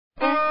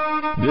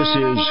This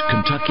is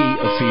Kentucky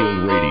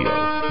Afield Radio.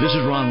 This is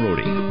Ron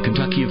Rohde,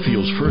 Kentucky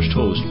Afield's first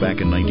host back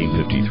in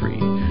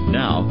 1953.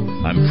 Now,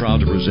 I'm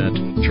proud to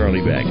present Charlie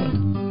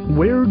Baglan.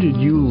 Where did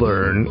you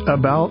learn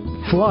about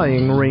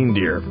flying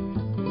reindeer?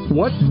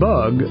 What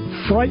bug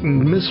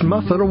frightened Miss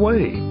Muffet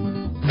away?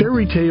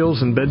 Fairy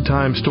tales and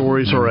bedtime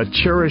stories are a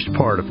cherished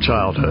part of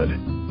childhood,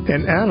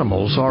 and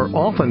animals are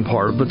often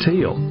part of the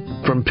tale.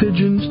 From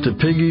pigeons to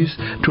piggies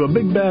to a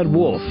big bad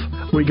wolf,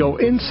 we go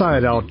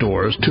inside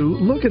outdoors to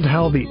look at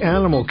how the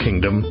animal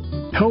kingdom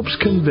helps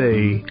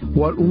convey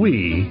what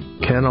we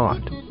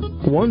cannot.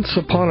 Once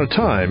Upon a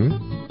Time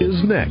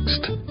is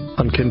next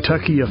on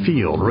Kentucky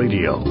Afield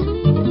Radio.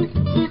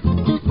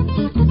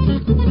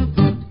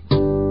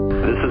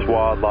 This is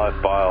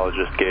wildlife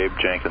biologist Gabe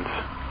Jenkins.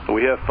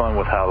 We have fun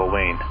with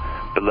Halloween,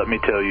 but let me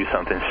tell you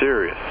something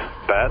serious.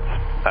 Bats,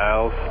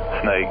 owls,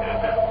 snakes,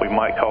 we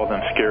might call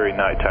them scary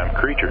nighttime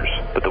creatures,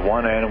 but the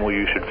one animal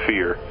you should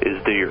fear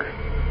is deer.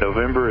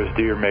 November is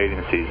deer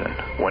mating season,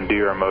 when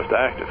deer are most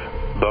active.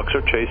 Bucks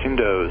are chasing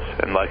does,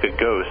 and like a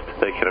ghost,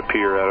 they can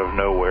appear out of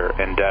nowhere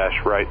and dash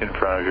right in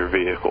front of your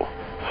vehicle.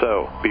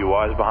 So, be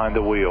wise behind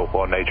the wheel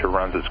while nature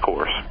runs its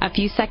course. A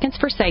few seconds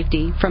for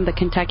safety from the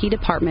Kentucky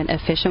Department of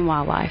Fish and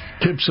Wildlife.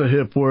 Hip's a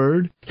hip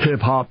word.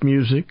 Hip-hop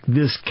music.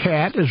 This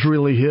cat is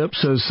really hip,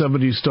 says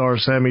 70s star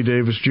Sammy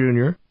Davis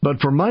Jr. But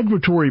for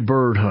migratory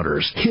bird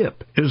hunters,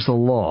 HIP is the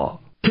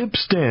law. HIP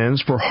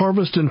stands for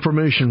Harvest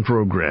Information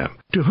Program.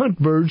 To hunt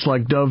birds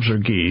like doves or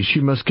geese,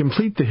 you must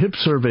complete the HIP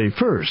survey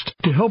first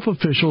to help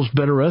officials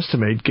better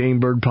estimate game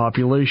bird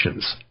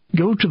populations.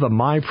 Go to the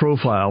My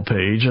Profile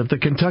page at the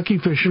Kentucky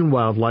Fish and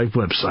Wildlife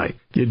website.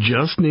 You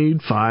just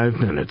need 5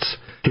 minutes.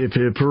 Hip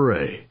hip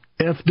hooray.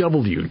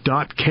 fw.ky.gov.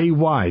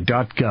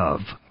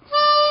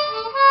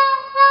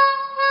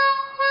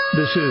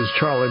 This is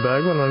Charlie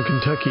Baglan on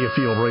Kentucky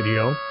Afield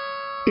Radio.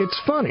 It's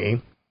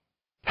funny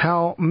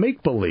how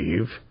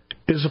make-believe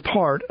is a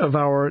part of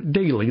our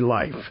daily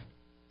life,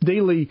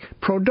 daily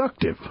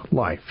productive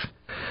life.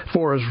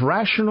 For as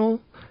rational,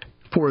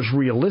 for as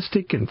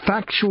realistic and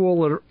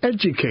factual or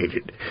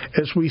educated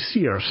as we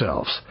see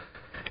ourselves,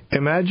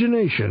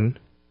 imagination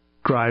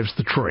drives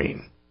the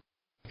train.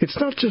 It's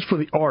not just for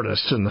the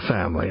artists in the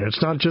family.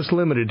 It's not just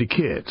limited to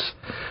kids.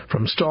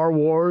 From Star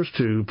Wars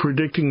to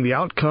predicting the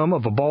outcome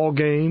of a ball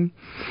game,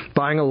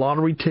 buying a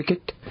lottery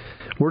ticket,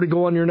 where to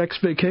go on your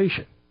next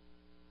vacation,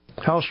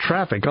 how's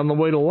traffic on the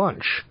way to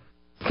lunch.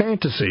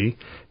 Fantasy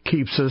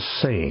keeps us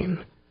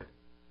sane.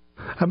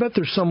 I bet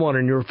there's someone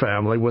in your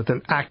family with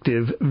an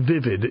active,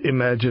 vivid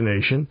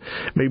imagination.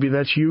 Maybe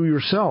that's you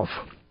yourself.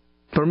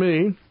 For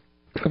me,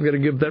 I'm going to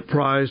give that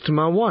prize to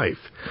my wife.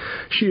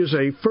 She is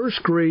a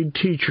first-grade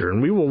teacher,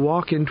 and we will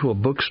walk into a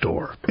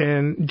bookstore.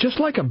 And just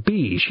like a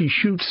bee, she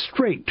shoots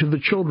straight to the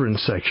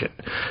children's section.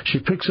 She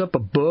picks up a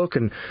book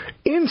and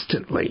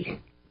instantly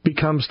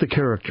becomes the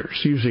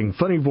characters, using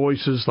funny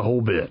voices, the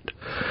whole bit.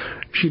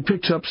 She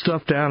picks up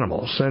stuffed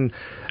animals, and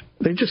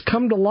they just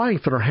come to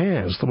life in her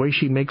hands, the way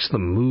she makes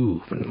them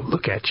move and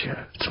look at you.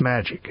 It's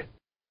magic.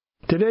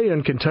 Today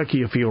on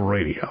Kentucky Afield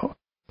Radio,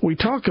 we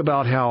talk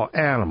about how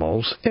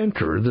animals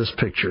enter this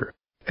picture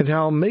and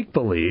how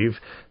make-believe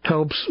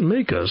helps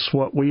make us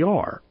what we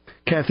are.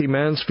 Kathy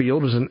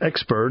Mansfield is an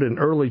expert in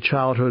early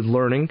childhood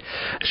learning.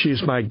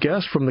 She's my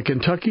guest from the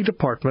Kentucky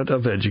Department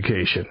of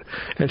Education,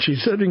 and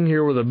she's sitting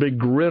here with a big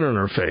grin on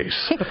her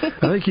face.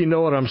 I think you know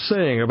what I'm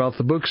saying about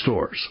the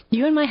bookstores.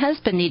 You and my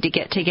husband need to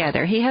get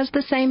together. He has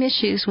the same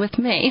issues with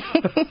me.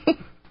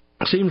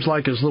 Seems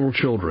like as little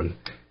children,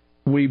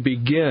 we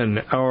begin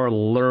our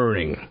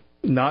learning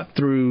not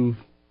through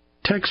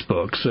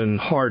textbooks and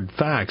hard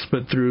facts,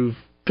 but through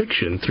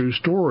fiction, through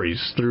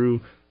stories,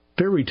 through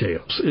fairy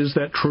tales. Is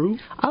that true?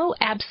 Oh,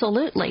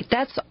 absolutely.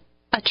 That's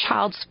a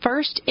child's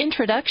first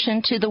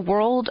introduction to the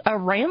world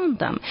around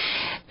them.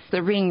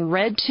 They're being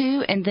read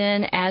to, and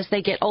then as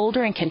they get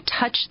older and can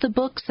touch the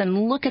books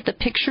and look at the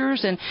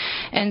pictures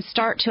and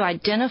start to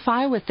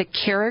identify with the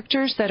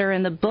characters that are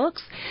in the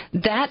books,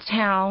 that's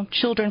how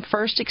children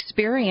first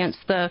experience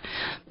the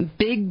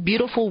big,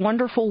 beautiful,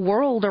 wonderful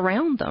world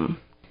around them.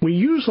 We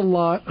use a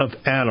lot of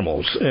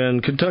animals,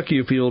 and Kentucky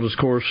Afield is, of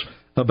course,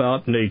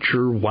 about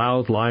nature,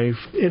 wildlife,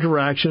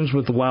 interactions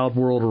with the wild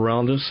world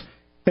around us.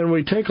 And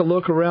we take a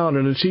look around,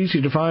 and it's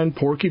easy to find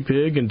Porky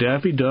Pig and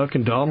Daffy Duck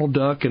and Donald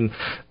Duck and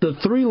the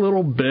Three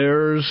Little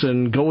Bears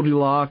and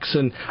Goldilocks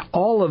and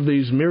all of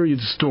these myriad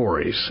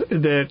stories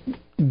that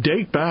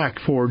date back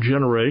for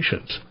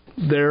generations.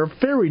 They're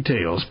fairy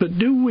tales, but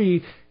do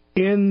we,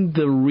 in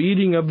the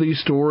reading of these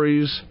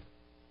stories,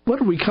 what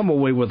do we come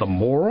away with, a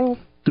moral?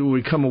 Do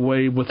we come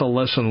away with a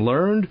lesson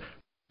learned?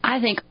 I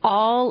think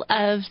all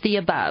of the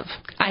above.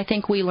 I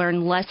think we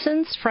learn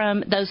lessons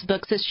from those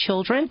books as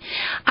children.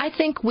 I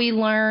think we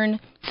learn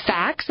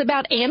facts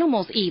about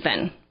animals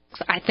even.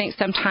 I think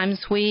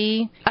sometimes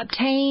we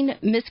obtain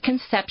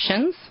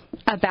misconceptions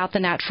about the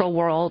natural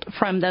world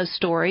from those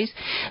stories.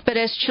 But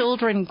as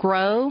children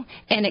grow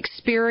and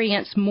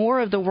experience more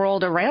of the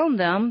world around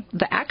them,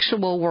 the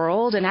actual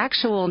world and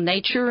actual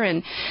nature,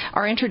 and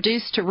are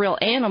introduced to real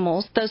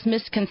animals, those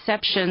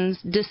misconceptions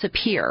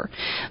disappear.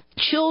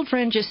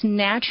 children just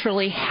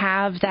naturally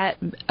have that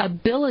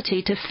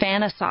ability to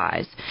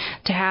fantasize,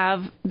 to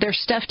have their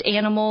stuffed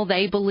animal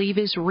they believe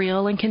is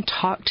real and can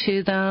talk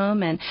to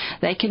them, and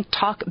they can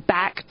talk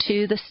back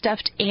to the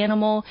stuffed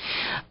animal.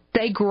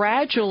 They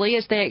gradually,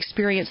 as they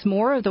experience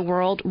more of the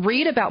world,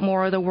 read about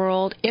more of the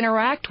world,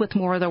 interact with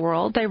more of the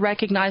world, they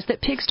recognize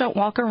that pigs don't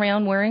walk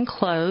around wearing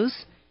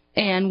clothes,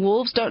 and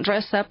wolves don't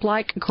dress up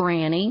like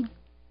Granny,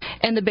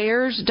 and the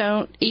bears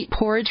don't eat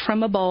porridge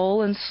from a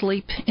bowl and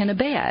sleep in a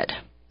bed.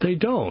 They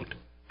don't.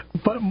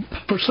 But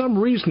for some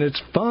reason,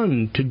 it's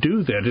fun to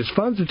do that. It's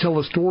fun to tell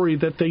a story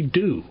that they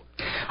do.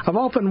 I've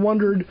often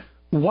wondered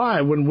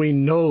why when we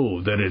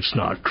know that it's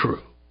not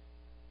true.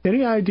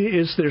 Any idea,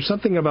 is there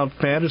something about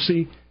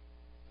fantasy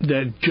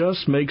that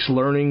just makes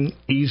learning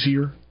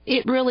easier?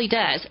 It really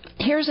does.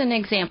 Here's an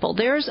example.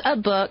 There's a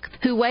book,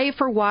 Hooray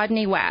for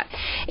Wadney Wat.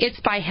 It's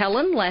by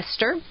Helen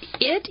Lester.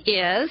 It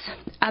is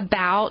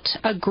about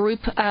a group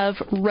of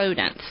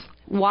rodents.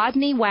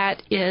 Wadney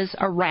Wat is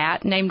a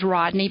rat named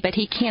Rodney, but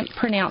he can't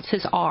pronounce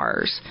his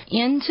R's.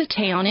 Into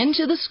town,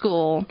 into the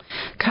school,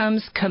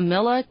 comes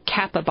Camilla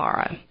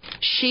Capybara.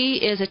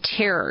 She is a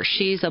terror.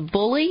 She's a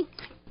bully.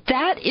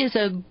 That is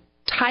a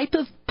type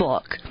of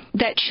book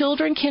that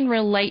children can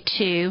relate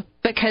to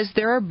because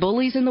there are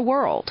bullies in the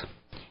world.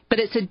 But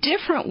it's a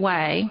different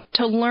way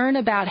to learn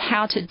about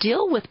how to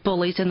deal with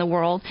bullies in the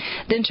world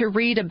than to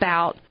read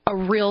about a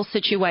real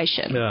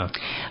situation.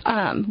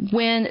 Yeah.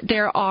 When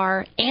there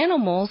are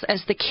animals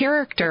as the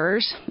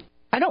characters,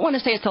 I don't want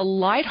to say it's a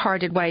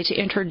lighthearted way to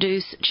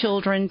introduce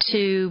children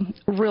to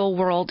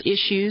real-world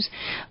issues,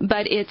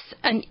 but it's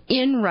an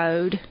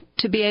inroad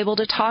to be able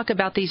to talk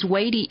about these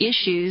weighty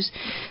issues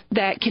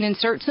that can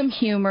insert some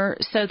humor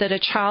so that a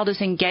child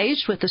is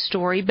engaged with the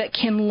story but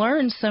can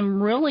learn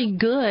some really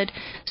good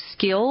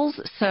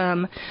skills,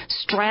 some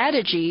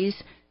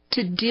strategies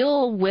to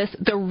deal with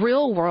the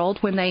real world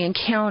when they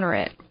encounter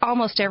it.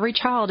 Almost every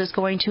child is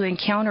going to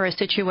encounter a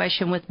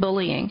situation with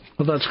bullying.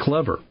 Well, that's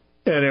clever.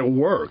 And it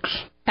works.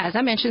 As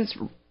I mentioned,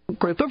 a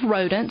group of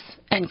rodents,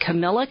 and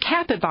Camilla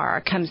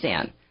Capybara comes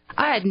in.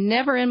 I had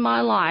never in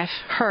my life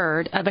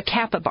heard of a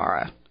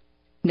capybara.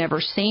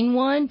 Never seen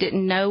one,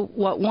 didn't know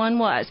what one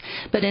was.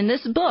 But in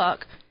this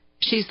book,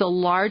 she's the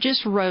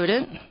largest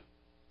rodent.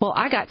 Well,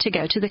 I got to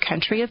go to the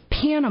country of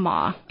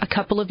Panama a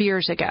couple of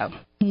years ago.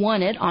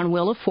 Won it on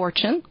Wheel of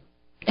Fortune,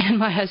 and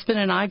my husband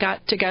and I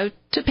got to go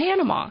to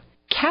Panama.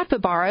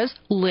 Capybaras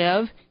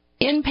live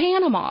in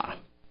Panama.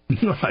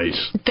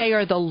 Nice. They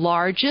are the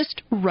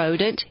largest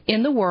rodent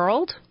in the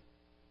world.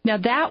 Now,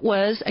 that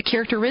was a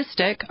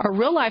characteristic, a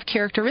real-life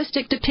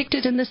characteristic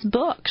depicted in this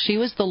book. She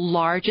was the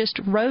largest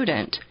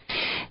rodent.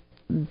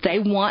 They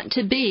want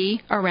to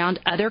be around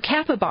other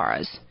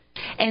capybaras.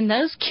 And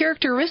those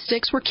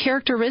characteristics were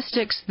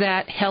characteristics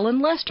that Helen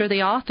Lester,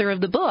 the author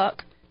of the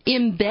book,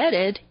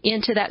 embedded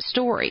into that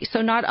story.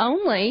 So not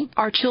only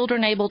are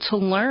children able to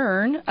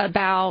learn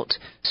about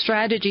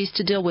strategies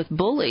to deal with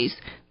bullies,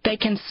 they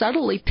can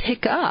subtly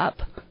pick up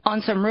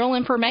on some real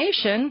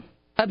information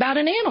about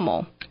an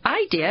animal.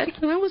 I did,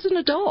 and I was an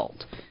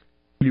adult.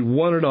 You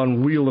won it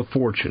on Wheel of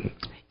Fortune.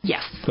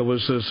 Yes. So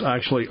was this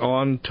actually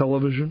on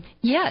television?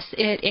 Yes,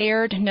 it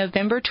aired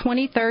November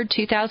 23rd,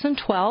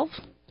 2012.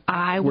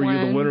 Were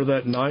you the winner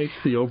that night,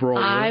 the overall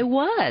winner? I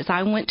was.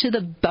 I went to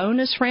the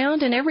bonus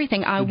round and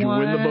everything. Did you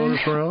win the bonus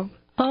round?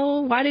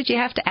 Oh, why did you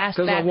have to ask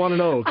that? Because I want to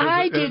know.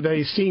 Because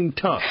they seem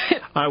tough.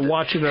 I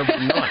watch it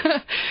every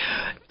night.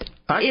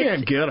 I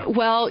can't get them.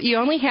 Well, you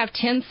only have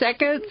 10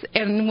 seconds,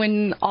 and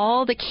when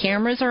all the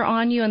cameras are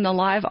on you in the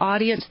live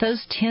audience,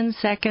 those 10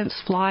 seconds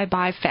fly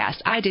by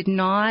fast. I did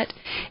not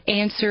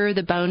answer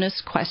the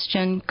bonus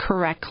question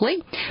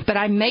correctly, but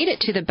I made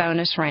it to the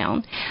bonus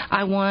round.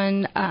 I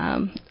won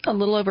a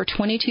little over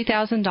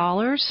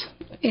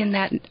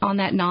 $22,000 on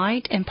that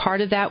night, and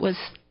part of that was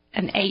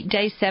an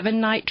 8-day,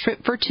 7-night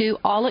trip for two,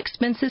 all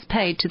expenses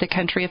paid, to the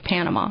country of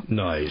Panama.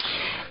 Nice.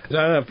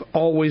 I've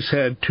always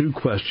had two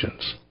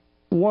questions.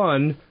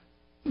 One,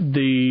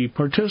 the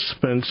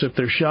participants, if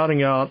they're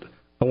shouting out,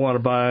 I want to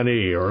buy an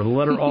E or the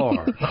letter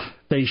R,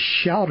 they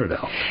shout it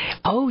out.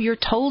 Oh, you're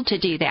told to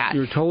do that.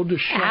 You're told to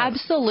shout.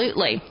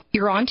 Absolutely.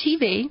 You're on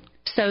TV,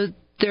 so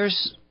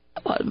there's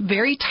a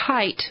very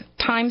tight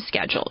time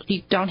schedule.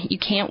 You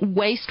can't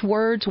waste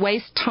words,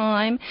 waste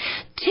time.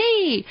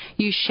 T,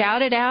 you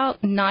shout it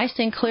out nice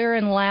and clear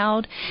and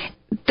loud.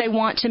 They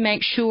want to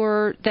make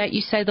sure that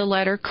you say the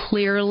letter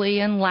clearly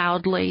and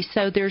loudly,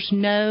 so there's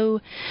no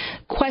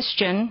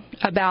question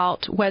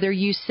about whether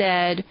you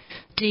said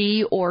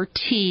D or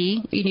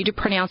T. You need to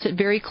pronounce it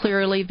very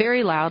clearly,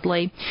 very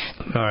loudly.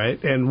 All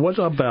right. And what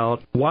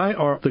about, why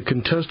are the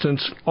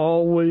contestants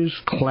always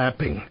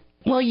clapping?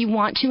 Well, you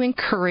want to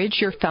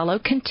encourage your fellow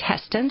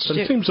contestants. But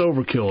it seems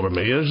overkill to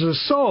me. There's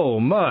just so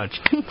much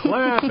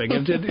clapping.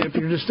 If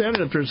you're just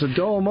standing, if there's a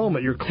dull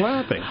moment, you're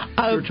clapping.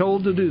 You're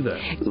told to do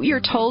that.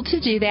 You're told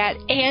to do that,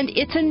 and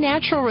it's a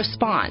natural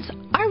response.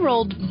 I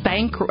rolled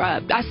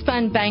bankrupt. I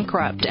spun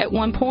bankrupt at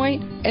one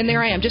point, and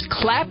there I am, just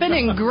clapping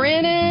and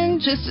grinning,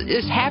 just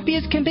as happy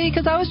as can be,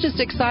 because I was just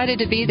excited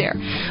to be there.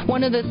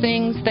 One of the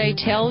things they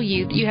tell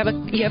you, you have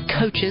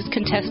coaches,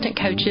 contestant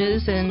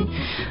coaches,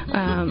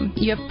 and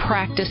you have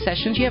practice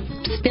sessions. You have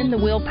spin the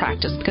wheel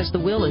practice, because the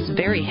wheel is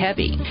very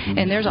heavy,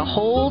 and there's a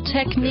whole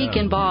technique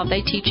involved.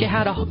 They teach you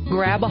how to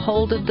grab a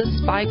hold of the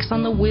spikes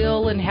on the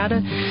wheel and how to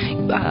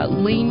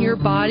lean your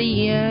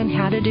body in,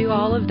 how to do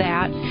all of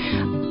that.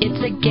 It's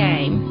a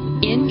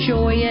game.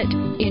 Enjoy it.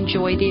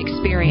 Enjoy the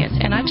experience.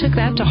 And I took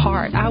that to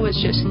heart. I was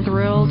just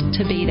thrilled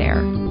to be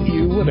there.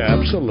 You would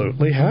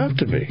absolutely have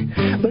to be.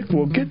 Look,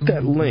 we'll get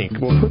that link.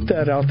 We'll put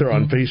that out there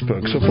on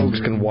Facebook so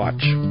folks can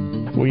watch.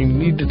 We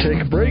need to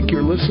take a break.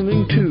 You're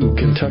listening to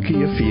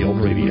Kentucky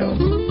Afield Radio.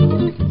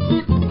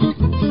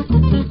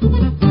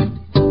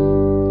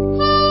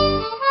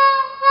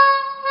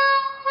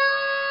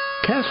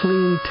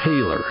 Kathleen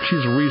Taylor.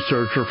 She's a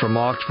researcher from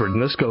Oxford,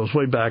 and this goes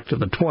way back to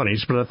the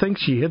 20s, but I think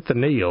she hit the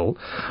nail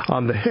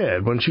on the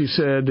head when she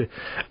said,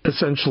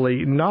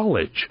 essentially,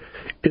 knowledge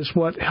is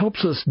what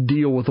helps us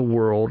deal with the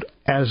world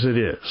as it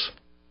is.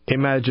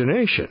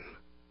 Imagination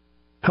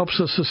helps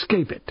us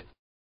escape it.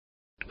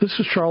 This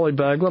is Charlie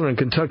Baglan on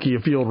Kentucky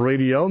Afield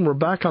Radio, and we're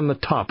back on the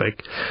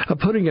topic of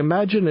putting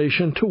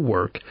imagination to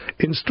work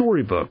in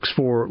storybooks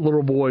for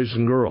little boys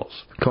and girls.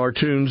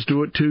 Cartoons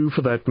do it too,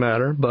 for that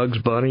matter. Bugs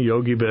Bunny,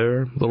 Yogi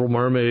Bear, Little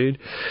Mermaid.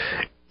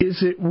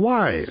 Is it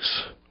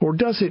wise, or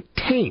does it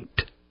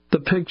taint the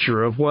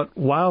picture of what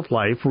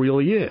wildlife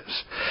really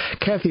is?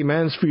 Kathy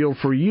Mansfield,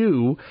 for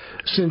you,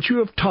 since you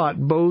have taught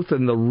both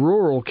in the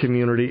rural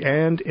community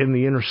and in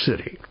the inner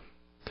city,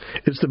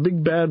 is the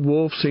big bad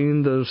wolf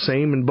seen the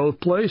same in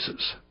both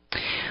places?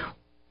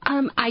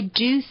 I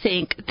do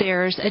think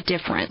there's a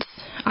difference.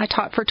 I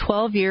taught for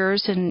 12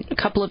 years in a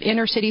couple of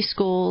inner city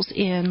schools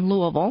in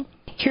Louisville.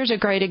 Here's a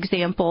great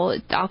example.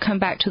 I'll come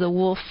back to the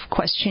wolf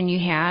question you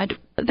had.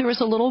 There was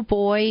a little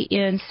boy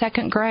in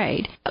second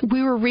grade.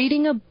 We were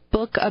reading a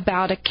book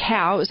about a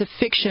cow. It was a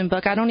fiction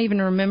book. I don't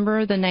even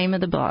remember the name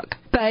of the book.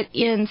 But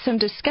in some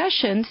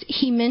discussions,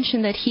 he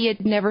mentioned that he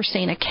had never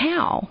seen a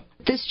cow.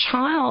 This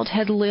child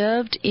had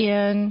lived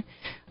in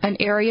an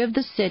area of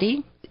the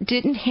city,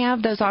 didn't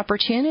have those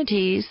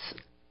opportunities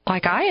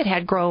like I had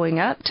had growing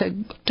up to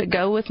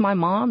go with my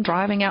mom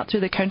driving out through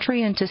the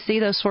country and to see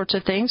those sorts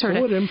of things.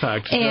 What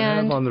impact does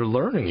that have on their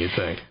learning, you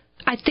think?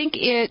 I think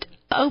it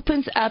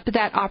opens up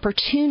that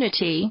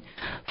opportunity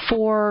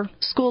for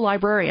school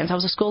librarians. I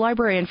was a school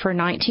librarian for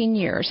 19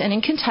 years, and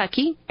in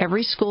Kentucky,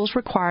 every school is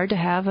required to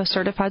have a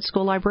certified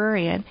school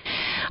librarian.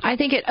 I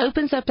think it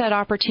opens up that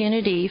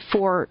opportunity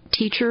for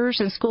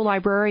teachers and school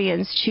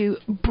librarians to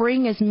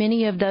bring as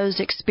many of those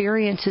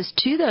experiences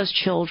to those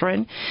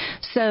children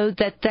so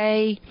that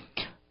they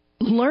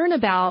learn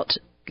about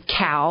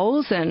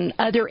cows and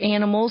other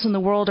animals in the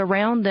world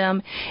around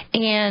them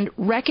and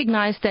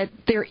recognize that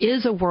there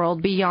is a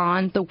world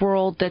beyond the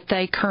world that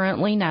they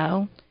currently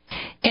know,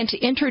 and to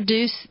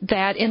introduce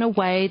that in a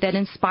way that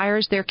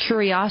inspires their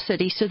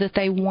curiosity so that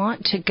they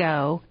want to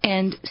go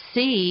and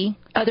see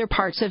other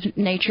parts of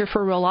nature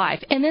for real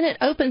life. And then it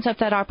opens up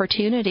that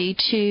opportunity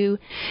to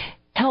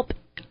help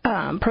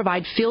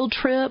provide field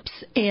trips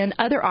and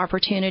other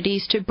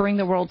opportunities to bring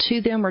the world to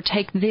them or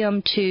take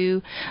them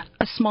to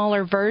a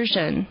smaller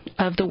version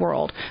of the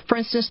world. For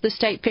instance, the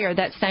state fair,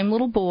 that same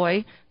little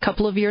boy, a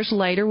couple of years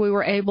later, we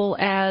were able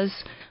as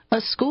a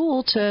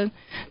school to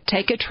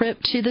take a trip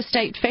to the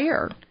state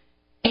fair.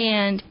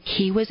 And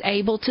he was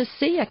able to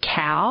see a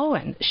cow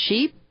and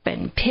sheep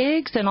and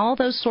pigs and all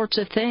those sorts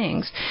of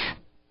things.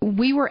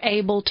 We were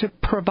able to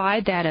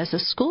provide that as a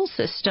school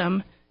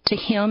system to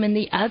him and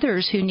the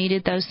others who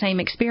needed those same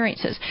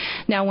experiences.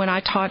 Now, when I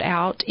taught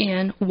out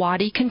in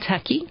Waddy,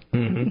 Kentucky,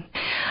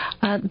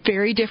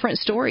 very different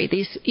story.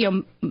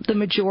 The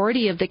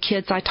majority of the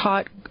kids I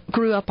taught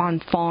grew up on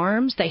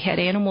farms. They had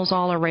animals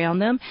all around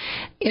them.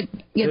 They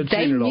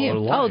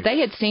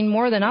had seen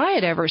more than I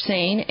had ever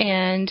seen.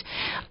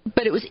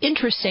 But it was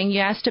interesting.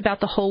 You asked about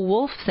the whole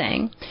wolf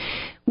thing.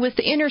 With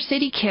the inner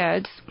city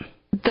kids,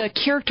 the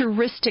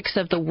characteristics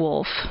of the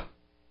wolf,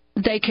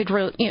 they could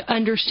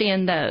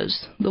understand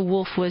those. The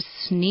wolf was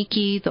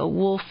sneaky. The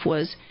wolf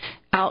was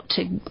out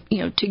to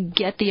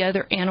get the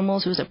other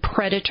animals. It was a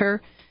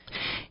predator.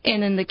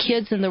 And then the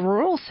kids in the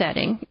rural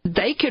setting,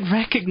 they could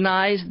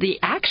recognize the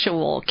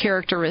actual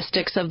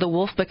characteristics of the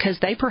wolf because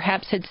they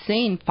perhaps had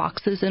seen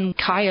foxes and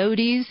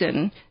coyotes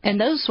and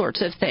those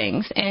sorts of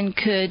things and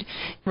could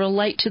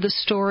relate to the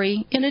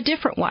story in a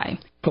different way.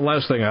 The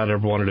last thing I'd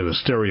ever want to do is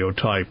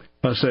stereotype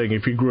by saying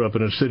if you grew up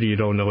in a city, you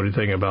don't know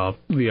anything about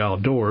the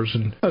outdoors,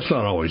 and that's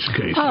not always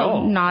the case at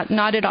all. Not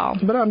at all.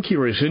 But I'm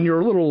curious, in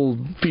your little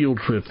field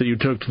trip that you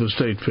took to the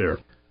state fair,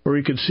 where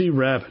you could see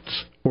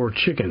rabbits or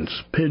chickens,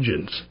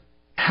 pigeons,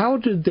 how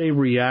did they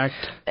react?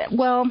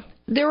 Well,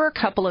 there were a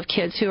couple of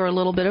kids who were a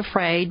little bit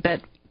afraid,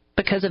 but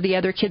because of the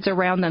other kids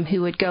around them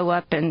who would go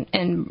up and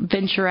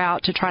venture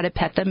out to try to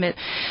pet them,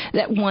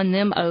 that won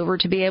them over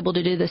to be able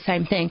to do the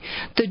same thing.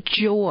 The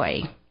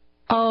joy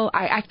Oh,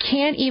 I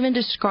can't even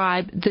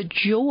describe the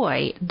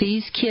joy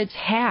these kids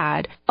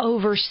had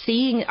over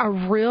seeing a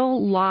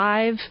real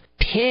live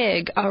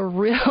pig, a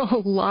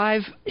real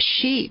live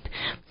sheep.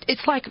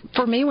 It's like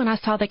for me when I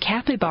saw the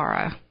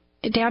capybara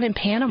down in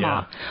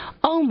Panama. Yeah.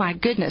 Oh, my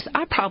goodness.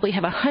 I probably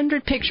have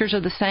 100 pictures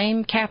of the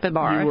same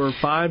capybara. You were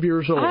 5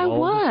 years old. I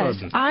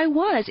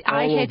was.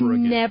 I had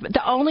never.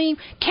 The only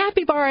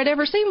capybara I'd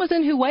ever seen was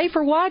in Huey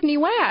for Wadney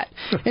Wat,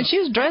 and she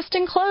was dressed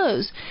in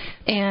clothes.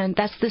 And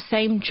that's the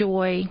same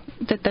joy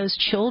that those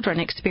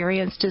children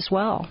experienced as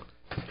well.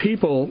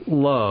 People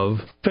love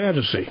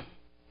fantasy.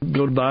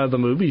 Go by the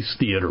movie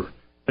theater.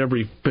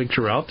 Every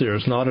picture out there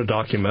is not a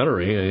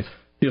documentary.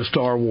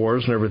 Star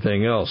Wars and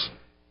everything else.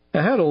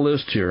 I had a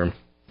list here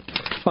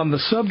on the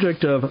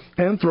subject of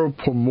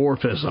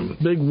anthropomorphism.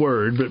 Big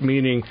word, but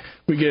meaning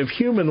we give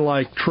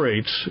human-like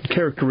traits,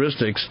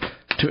 characteristics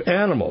to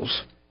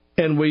animals.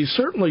 And we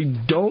certainly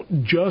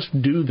don't just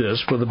do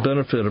this for the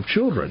benefit of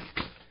children.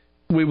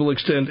 We will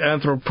extend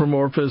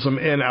anthropomorphism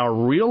in our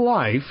real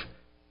life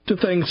to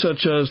things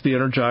such as the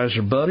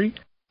Energizer Bunny,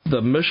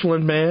 the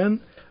Michelin Man.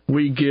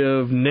 We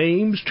give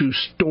names to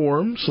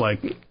storms like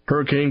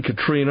Hurricane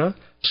Katrina,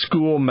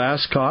 school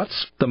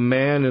mascots, the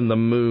man in the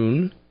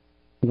moon,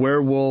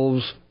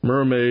 werewolves,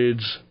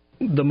 mermaids,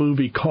 the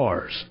movie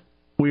Cars.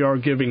 We are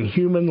giving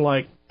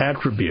human-like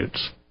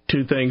attributes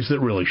to things that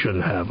really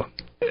shouldn't have them.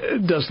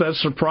 Does that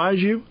surprise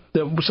you?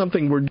 That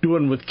something we're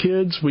doing with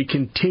kids, we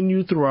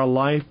continue through our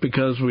life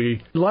because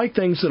we like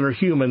things that are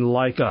human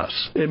like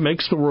us. It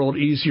makes the world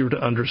easier to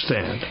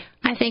understand.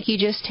 I think you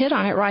just hit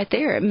on it right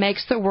there. It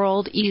makes the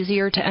world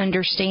easier to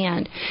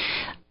understand.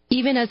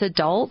 Even as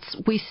adults,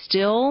 we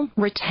still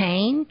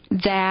retain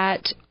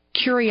that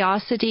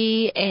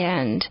curiosity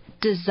and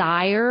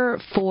desire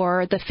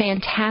for the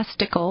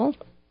fantastical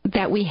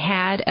that we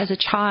had as a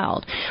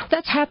child.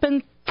 That's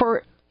happened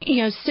for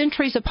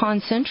centuries upon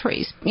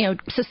centuries.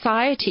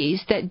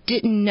 Societies that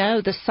didn't know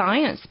the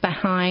science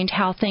behind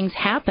how things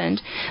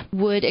happened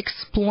would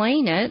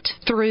explain it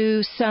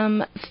through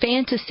some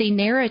fantasy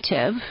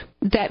narrative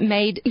that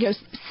made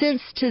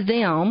sense to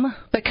them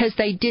because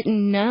they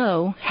didn't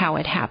know how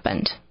it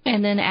happened.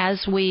 And then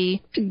as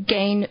we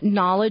gain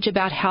knowledge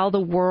about how the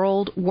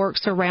world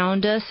works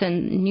around us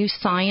and new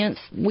science,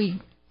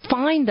 we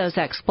find those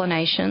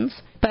explanations.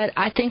 But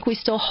I think we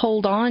still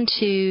hold on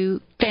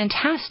to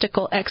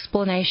fantastical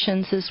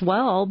explanations as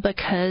well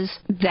because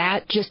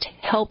that just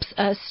helps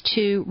us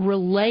to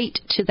relate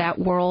to that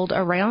world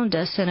around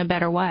us in a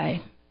better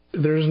way.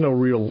 There's no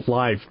real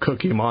live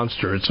Cookie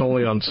Monster. It's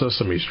only on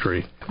Sesame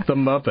Street. The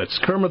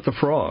Muppets, Kermit the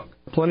Frog.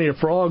 Plenty of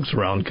frogs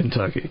around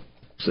Kentucky.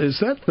 Is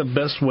that the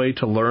best way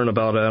to learn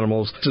about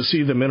animals, to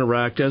see them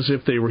interact as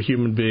if they were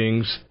human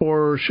beings?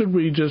 Or should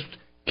we just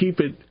keep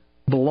it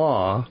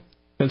blah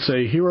and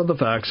say, here are the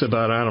facts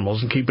about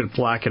animals and keep it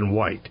black and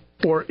white?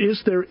 Or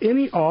is there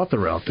any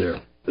author out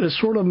there that's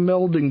sort of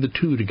melding the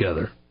two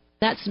together?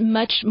 That's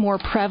much more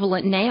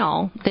prevalent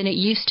now than it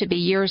used to be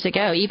years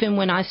ago, even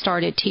when I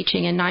started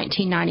teaching in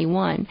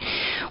 1991.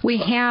 We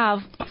have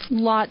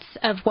lots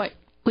of what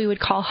we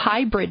would call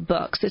hybrid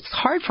books. It's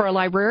hard for a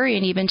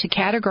librarian even to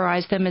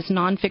categorize them as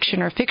nonfiction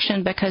or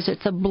fiction because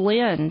it's a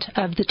blend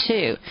of the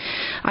two.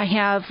 I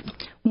have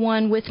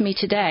one with me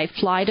today,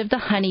 Flight of the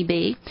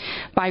Honeybee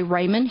by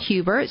Raymond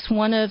Huber. It's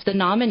one of the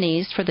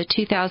nominees for the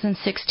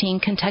 2016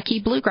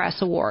 Kentucky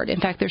Bluegrass Award. In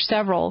fact, there's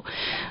several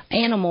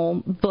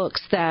animal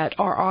books that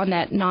are on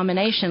that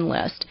nomination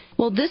list.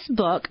 Well, this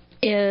book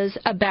is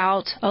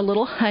about a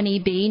little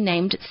honeybee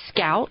named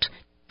Scout.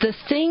 The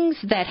things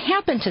that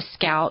happen to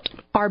Scout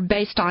are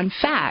based on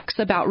facts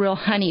about real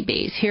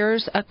honeybees.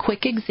 Here's a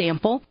quick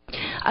example.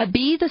 A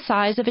bee the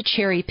size of a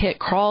cherry pit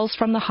crawls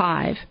from the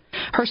hive.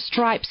 Her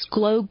stripes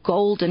glow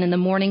golden in the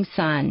morning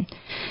sun.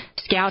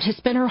 Scout has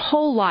spent her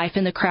whole life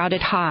in the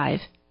crowded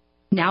hive.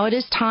 Now it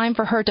is time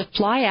for her to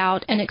fly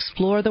out and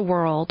explore the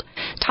world.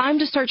 Time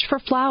to search for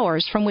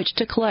flowers from which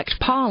to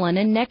collect pollen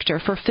and nectar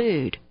for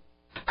food.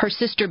 Her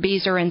sister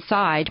bees are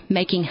inside,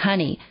 making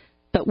honey.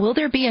 But will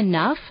there be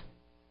enough?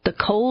 The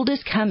cold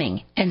is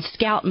coming, and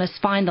Scout must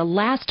find the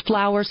last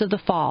flowers of the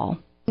fall.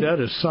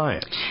 That is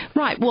science.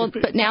 Right. Well,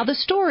 but now the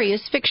story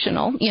is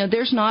fictional.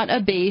 There's not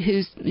a bee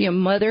whose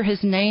mother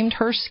has named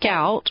her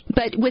Scout.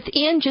 But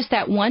within just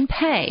that one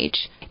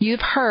page,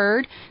 you've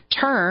heard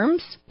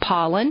terms,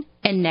 pollen,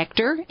 and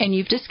nectar, and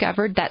you've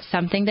discovered that's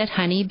something that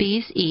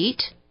honeybees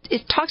eat.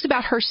 It talks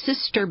about her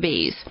sister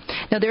bees.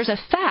 Now, there's a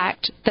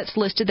fact that's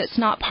listed that's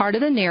not part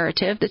of the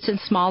narrative, that's in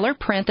smaller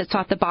print that's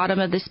at the bottom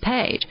of this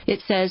page.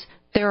 It says,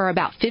 there are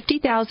about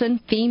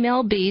 50,000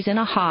 female bees in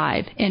a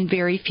hive and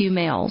very few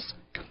males.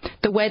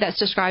 The way that's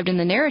described in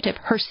the narrative,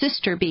 her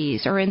sister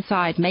bees are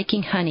inside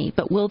making honey,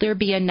 but will there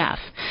be enough?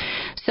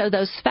 So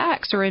those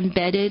facts are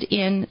embedded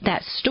in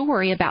that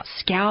story about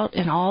Scout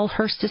and all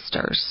her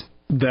sisters.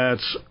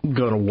 that's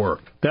going to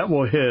work. That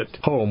will hit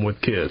home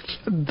with kids.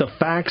 The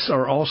facts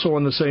are also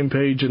on the same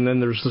page, and then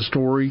there's the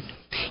story.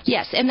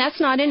 Yes, and that's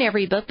not in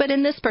every book, but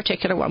in this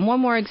particular one. One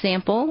more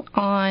example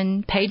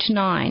on page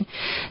 9.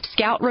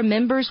 Scout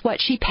remembers what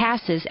she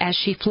passes as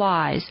she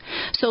flies,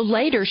 so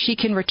later she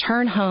can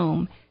return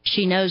home.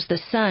 She knows the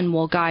sun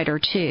will guide her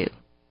too.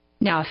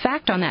 Now, a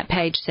fact on that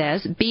page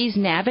says bees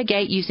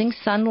navigate using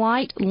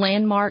sunlight,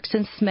 landmarks,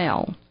 and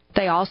smell.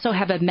 They also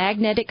have a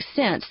magnetic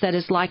sense that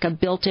is like a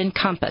built-in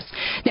compass.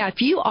 Now, if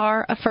you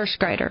are a first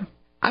grader,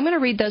 I'm going to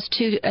read those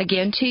two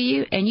again to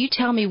you, and you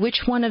tell me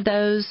which one of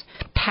those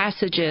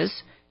passages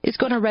is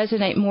going to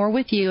resonate more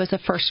with you as a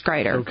first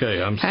grader.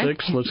 Okay, I'm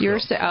 6. Let's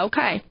go.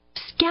 Okay.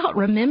 Scout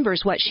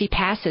remembers what she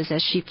passes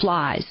as she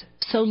flies,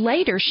 so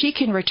later she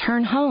can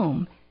return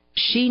home.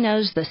 She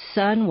knows the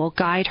sun will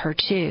guide her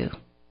too.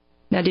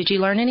 Now, did you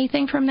learn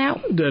anything from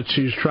that? That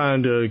she's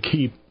trying to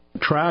keep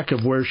track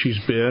of where she's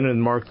been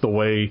and mark the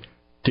way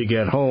to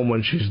get home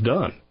when she's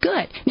done.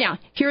 Good. Now,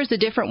 here's a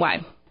different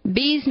way.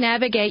 Bees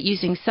navigate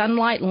using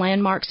sunlight,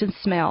 landmarks, and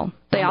smell.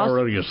 I'm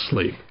already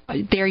asleep.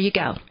 There you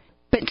go.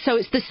 But so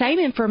it's the same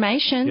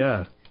information.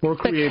 Yeah, more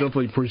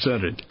creatively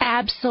presented.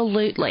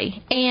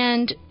 Absolutely.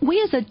 And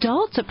we as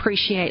adults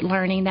appreciate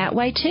learning that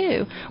way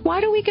too.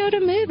 Why do we go to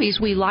movies?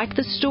 We like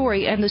the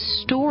story, and the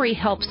story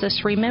helps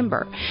us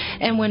remember.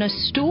 And when a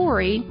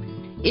story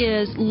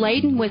is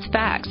laden with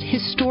facts,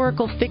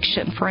 historical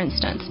fiction, for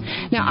instance.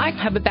 Now, I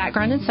have a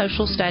background in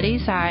social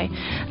studies. I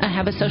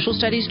have a social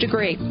studies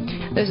degree.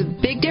 There's a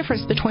big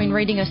difference between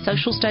reading a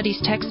social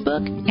studies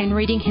textbook and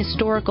reading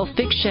historical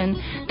fiction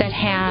that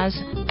has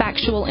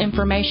factual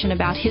information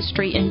about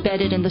history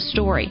embedded in the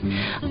story.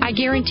 I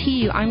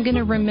guarantee you I'm going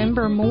to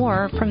remember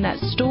more from that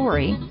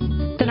story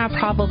than I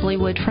probably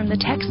would from the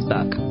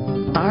textbook.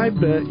 I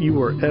bet you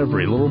were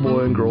every little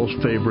boy and girl's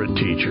favorite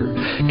teacher.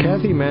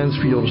 Kathy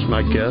Mansfield is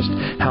my guest.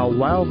 How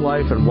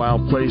wildlife and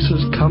wild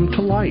places come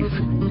to life.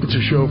 It's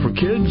a show for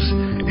kids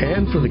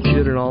and for the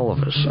kid in all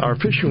of us. Our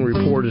fishing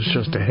report is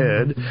just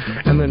ahead,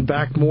 and then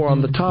back more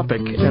on the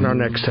topic in our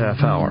next half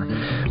hour.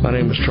 My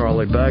name is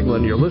Charlie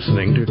Baglan. You're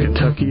listening to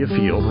Kentucky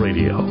Afield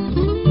Radio.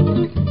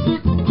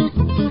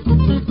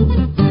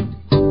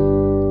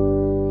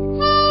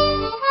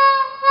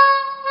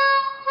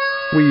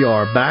 We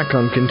are back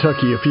on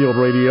Kentucky Afield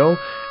Radio,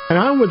 and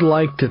I would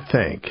like to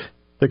thank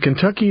the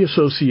Kentucky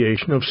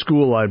Association of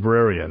School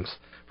Librarians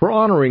for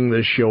honoring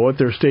this show at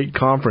their state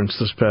conference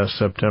this past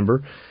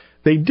September.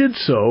 They did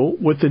so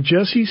with the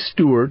Jesse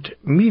Stuart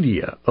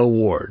Media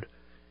Award.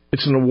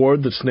 It's an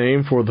award that's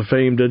named for the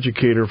famed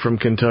educator from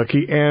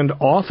Kentucky and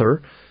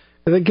author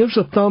that gives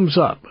a thumbs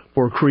up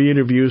for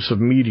creative use of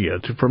media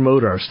to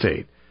promote our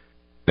state.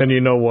 And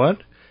you know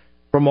what?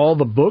 From all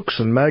the books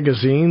and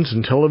magazines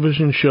and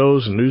television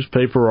shows and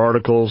newspaper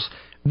articles,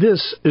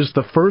 this is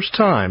the first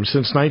time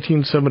since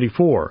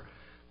 1974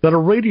 that a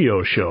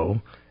radio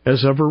show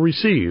has ever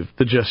received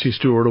the Jesse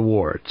Stuart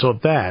Award. So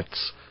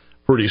that's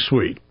pretty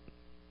sweet.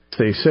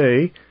 They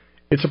say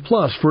it's a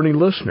plus for any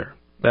listener,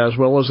 as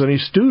well as any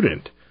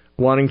student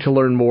wanting to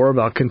learn more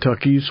about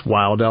Kentucky's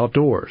wild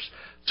outdoors.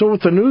 So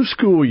with the new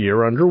school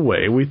year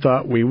underway, we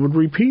thought we would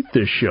repeat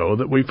this show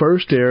that we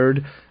first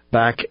aired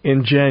back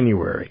in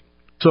January.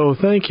 So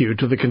thank you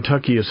to the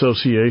Kentucky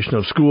Association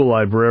of School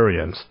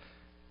Librarians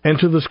and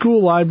to the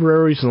school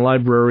libraries and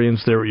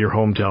librarians there at your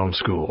hometown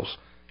schools.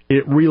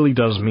 It really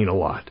does mean a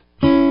lot.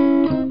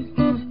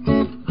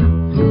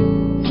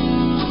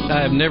 I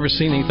have never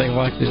seen anything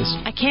like this.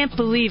 I can't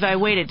believe I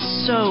waited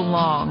so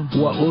long.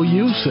 What will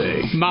you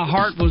say? My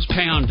heart was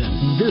pounding.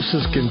 This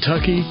is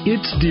Kentucky.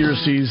 It's deer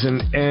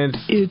season, and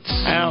it's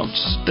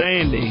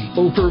outstanding.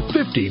 Over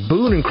 50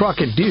 Boone and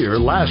Crockett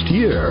deer last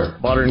year.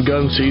 Modern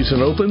gun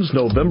season opens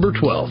November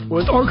 12th,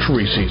 with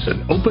archery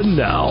season open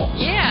now.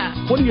 Yeah.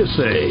 What do you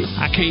say?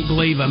 I can't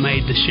believe I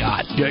made the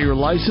shot. Get your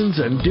license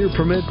and deer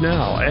permit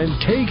now, and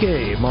take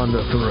aim on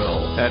the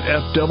thrill at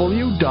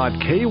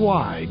fw.ky.gov.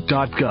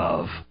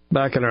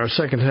 Back in our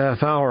second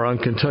half hour on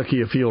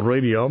Kentucky Afield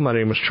Radio, my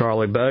name is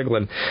Charlie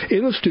Baglan,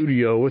 in the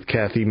studio with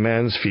Kathy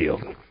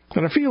Mansfield.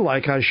 And I feel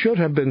like I should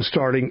have been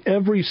starting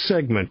every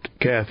segment,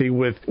 Kathy,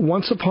 with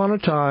Once Upon a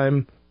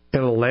Time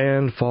in a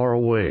Land Far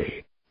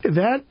Away.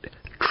 That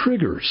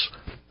triggers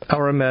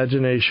our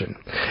imagination.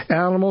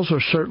 Animals are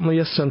certainly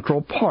a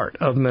central part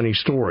of many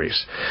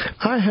stories.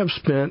 I have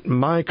spent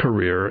my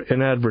career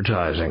in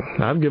advertising.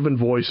 I've given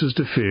voices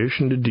to fish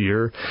and to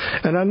deer,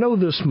 and I know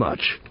this much.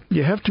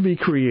 You have to be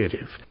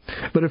creative.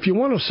 But if you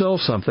want to sell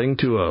something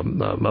to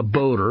a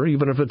boater,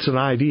 even if it's an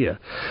idea,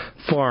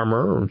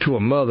 farmer, or to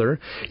a mother,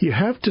 you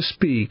have to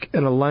speak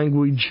in a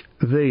language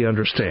they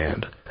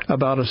understand,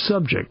 about a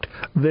subject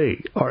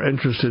they are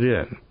interested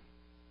in.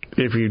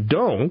 If you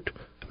don't,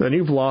 then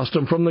you've lost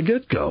them from the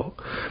get-go.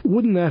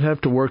 Wouldn't that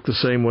have to work the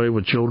same way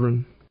with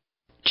children?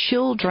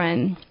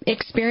 Children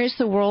experience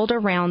the world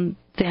around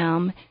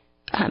them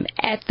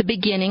at the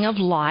beginning of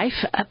life,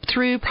 up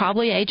through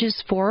probably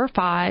ages 4 or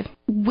 5,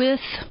 with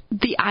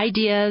the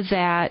idea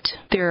that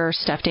their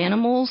stuffed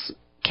animals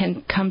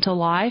can come to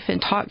life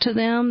and talk to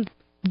them.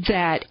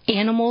 that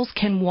animals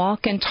can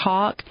walk and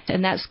talk,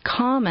 and that's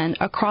common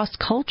across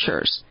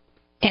cultures.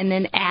 And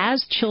then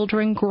as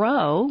children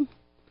grow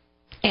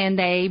and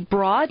they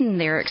broaden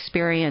their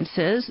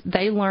experiences,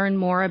 they learn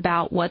more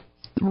about what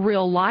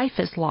real life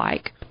is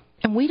like.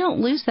 And we don't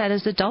lose that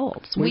as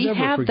adults. We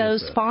have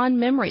those fond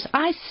memories.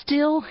 I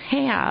still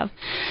have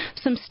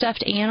some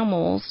stuffed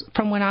animals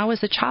from when I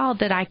was a child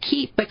that I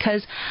keep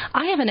because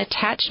I have an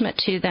attachment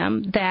to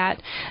them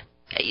that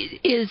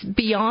is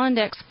beyond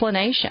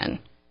explanation.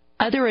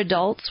 Other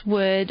adults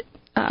would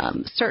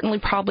certainly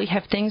probably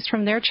have things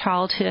from their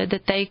childhood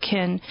that they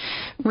can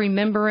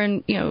remember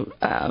and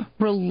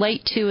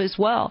relate to as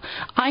well.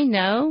 I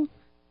know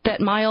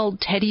that my old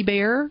teddy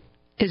bear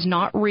is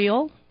not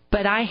real,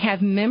 but I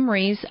have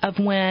memories of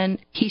when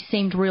he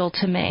seemed real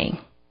to me.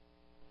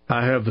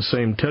 I have the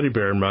same teddy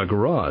bear in my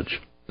garage.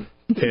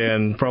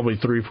 And probably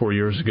 3 or 4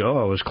 years ago,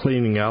 I was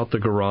cleaning out the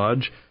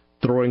garage,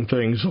 throwing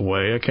things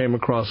away. I came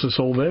across this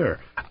old bear.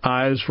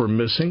 Eyes were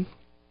missing.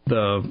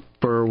 The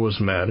fur was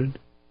matted.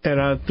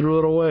 And I threw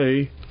it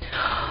away.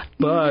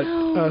 But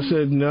I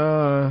said,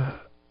 no,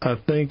 I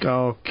think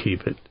I'll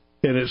keep it.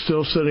 And it's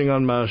still sitting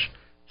on my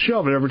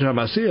shelf. And every time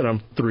I see it,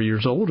 I'm 3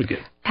 years old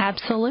again.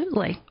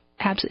 Absolutely.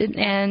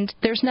 And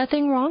there's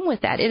nothing wrong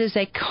with that. It is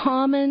a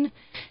common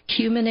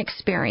human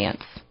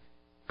experience.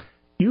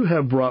 You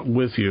have brought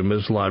with you,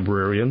 Ms.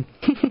 Librarian,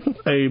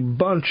 a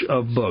bunch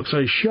of books,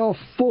 a shelf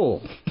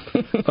full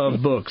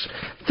of books.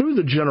 Through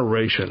the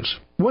generations,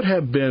 what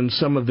have been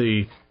some of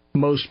the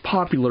most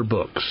popular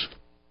books?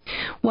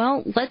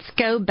 Well, let's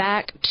go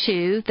back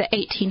to the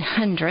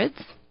 1800s.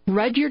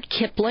 Rudyard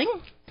Kipling.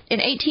 In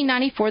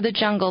 1894, The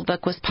Jungle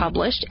Book was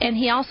published, and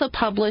he also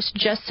published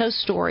Just So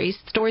stories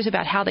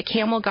about how the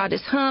camel got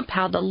his hump,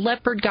 how the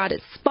leopard got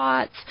its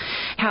spots,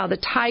 how the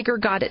tiger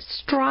got its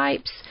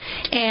stripes,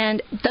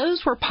 and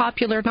those were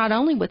popular not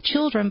only with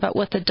children but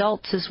with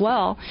adults as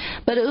well.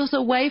 But it was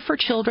a way for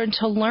children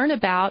to learn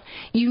about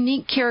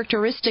unique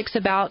characteristics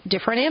about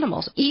different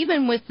animals.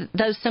 Even with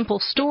those simple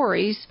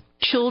stories,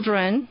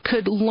 children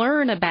could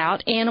learn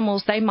about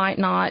animals they might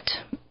not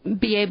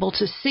be able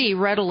to see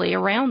readily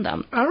around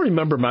them. I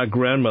remember my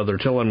grandmother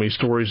telling me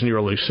stories in the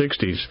early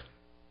 60s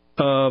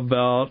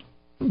about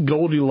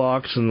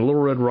Goldilocks and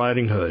Little Red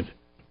Riding Hood.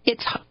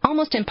 It's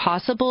almost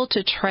impossible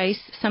to trace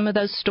some of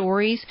those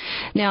stories.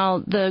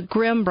 Now, the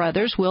Grimm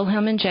brothers,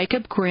 Wilhelm and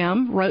Jacob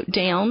Grimm, wrote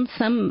down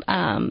some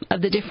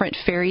of the different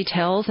fairy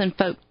tales and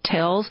folk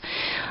tales,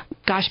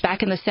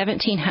 back in the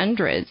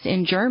 1700s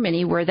in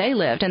Germany where they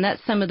lived. And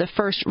that's some of the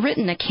first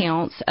written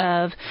accounts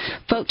of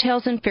folk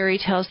tales and fairy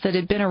tales that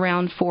had been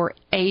around for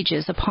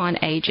ages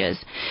upon ages.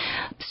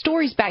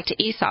 Stories back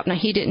to Aesop. Now,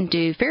 he didn't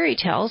do fairy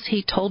tales.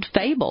 He told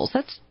fables.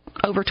 That's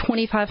over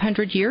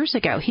 2,500 years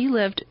ago. He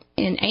lived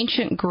in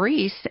ancient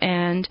Greece,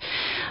 and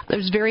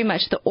there's very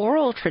much the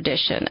oral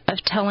tradition of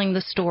telling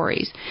the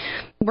stories.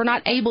 We're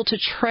not able to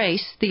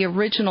trace the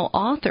original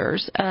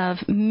authors of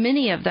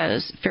many of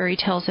those fairy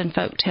tales and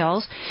folk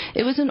tales.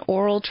 It was an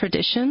oral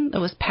tradition that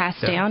was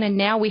passed down, and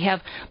now we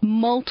have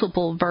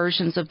multiple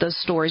versions of those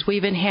stories. We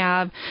even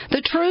have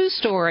the true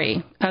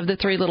story of the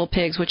Three Little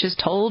Pigs, which is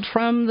told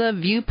from the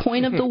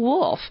viewpoint of the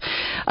wolf.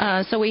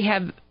 So we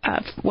have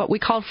what we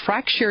call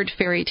fractured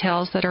fairy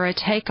tales that are a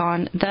take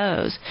on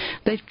those.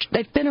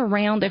 They've been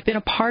around. They've been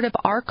a part of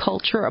our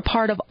culture, a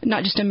part of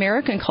not just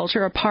American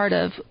culture, a part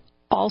of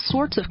all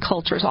sorts of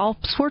cultures, all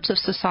sorts of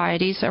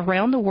societies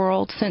around the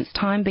world since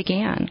time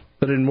began.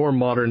 But in more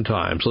modern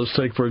times, let's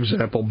take, for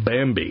example,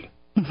 Bambi.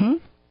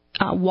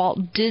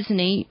 Walt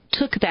Disney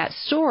took that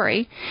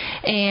story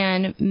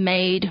and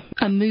made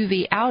a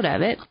movie out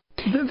of it.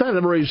 That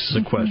raises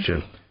a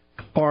question.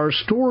 Are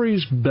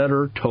stories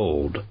better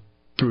told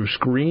through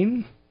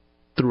screen,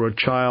 through a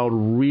child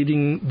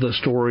reading the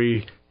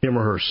story him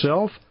or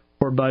herself,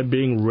 or by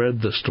being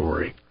read the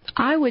story?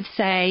 I would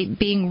say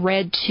being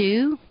read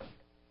to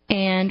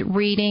and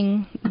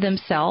reading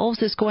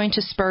themselves is going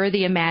to spur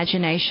the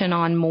imagination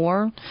on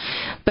more,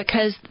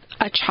 because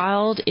a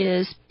child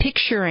is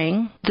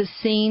picturing the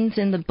scenes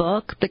in the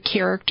book, the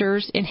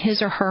characters in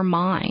his or her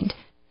mind.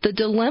 The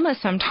dilemma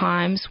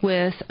sometimes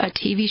with a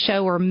TV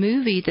show or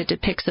movie that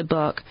depicts a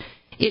book,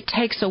 it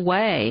takes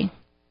away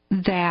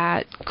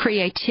that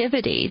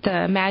creativity,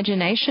 the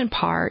imagination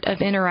part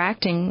of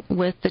interacting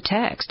with the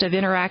text, of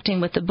interacting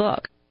with the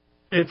book.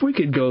 If we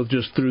could go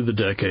just through the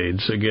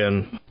decades,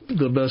 again,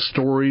 the best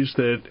stories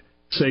that,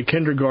 say,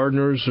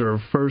 kindergartners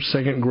or first,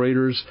 second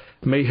graders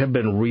may have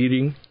been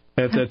reading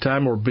at that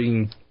time or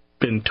been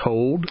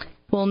told.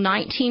 Well,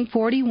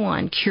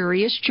 1941,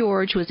 Curious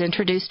George was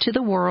introduced to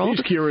the world.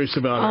 He's curious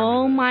about everything.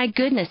 Oh, my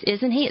goodness,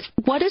 isn't he?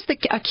 What is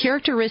a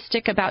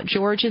characteristic about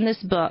George in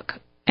this book?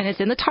 And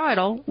it's in the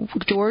title.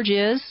 George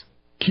is?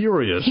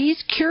 Curious.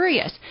 He's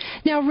curious.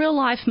 Now,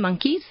 real-life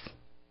monkeys,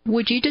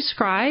 would you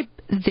describe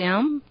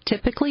them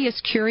typically as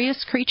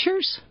curious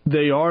creatures?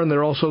 They are, and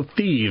they're also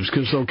thieves,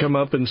 because they'll come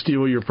up and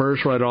steal your purse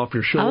right off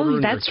your shoulder.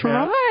 Oh, that's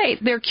right.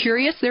 They're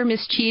curious, they're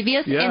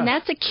mischievous, and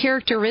that's a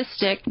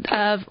characteristic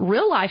of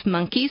real-life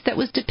monkeys that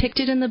was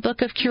depicted in the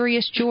book of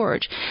Curious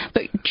George.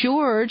 But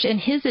George and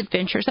his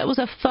adventures, that was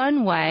a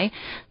fun way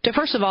to,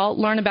 first of all,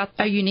 learn about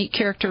a unique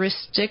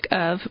characteristic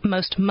of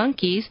most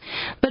monkeys,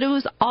 but it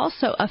was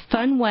also a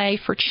fun way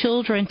for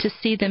children to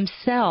see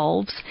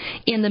themselves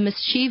in the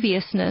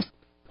mischievousness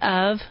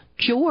of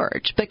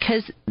George,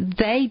 because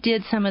they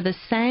did some of the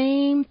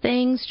same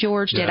things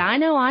George did. I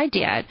know I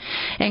did,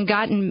 and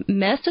got in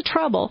mess of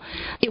trouble.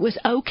 It was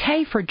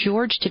okay for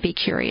George to be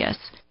curious,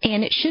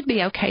 and it should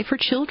be okay for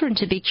children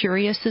to be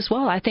curious as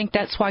well. I think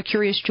that's why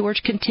Curious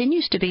George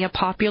continues to be a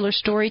popular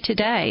story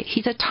today.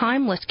 He's a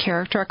timeless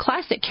character, a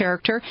classic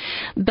character,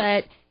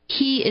 but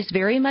he is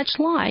very much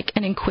like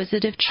an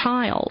inquisitive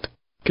child.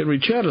 Can we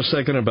chat a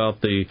second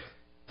about the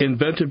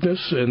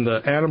inventiveness in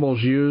the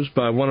animals used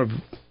by one of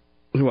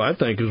who I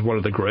think is one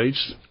of the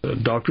greats,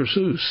 Dr.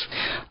 Seuss?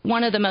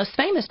 One of the most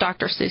famous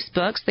Dr. Seuss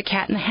books, The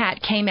Cat in the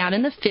Hat, came out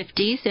in the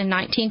 50s, in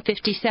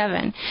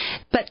 1957.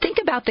 But think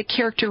about the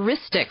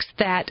characteristics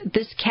that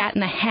this Cat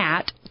in the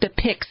Hat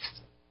depicts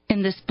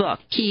in this book.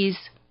 He's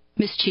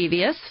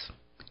mischievous,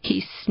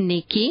 he's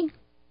sneaky,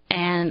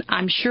 and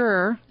I'm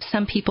sure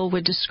some people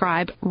would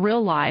describe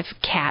real-life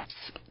cats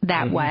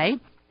that way.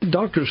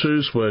 Dr.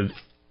 Seuss would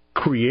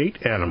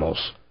create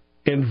animals,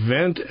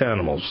 invent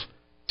animals,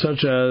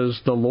 such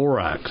as the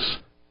Lorax,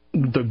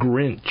 the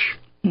Grinch.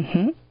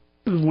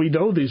 We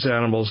know these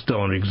animals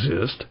don't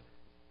exist.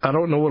 I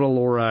don't know what a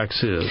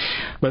Lorax is,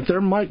 but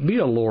there might be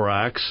a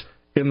Lorax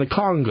in the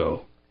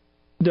Congo.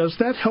 Does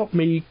that help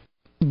me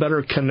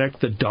better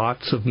connect the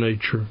dots of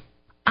nature?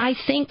 I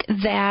think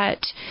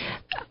that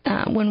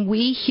when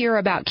we hear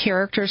about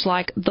characters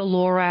like the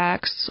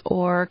Lorax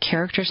or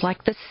characters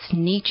like the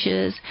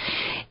Sneetches,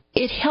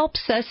 it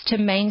helps us to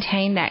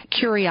maintain that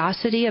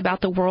curiosity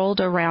about the world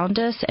around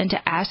us and to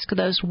ask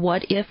those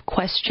what-if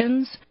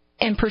questions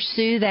and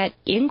pursue that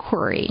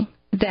inquiry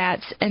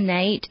that's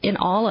innate in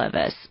all of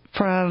us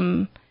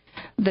from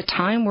the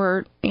time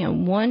we're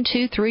 1,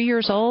 2, 3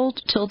 years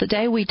old till the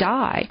day we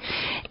die.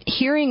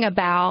 Hearing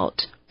about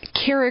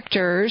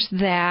characters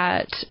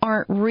that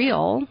aren't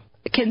real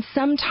can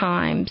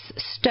sometimes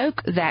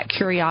stoke that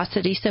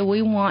curiosity, so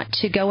we want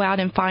to go out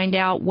and find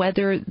out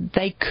whether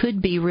they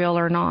could be real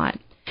or not.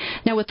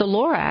 Now, with the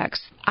Lorax,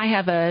 I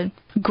have a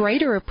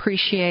greater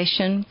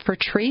appreciation for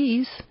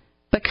trees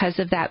because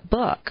of that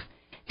book.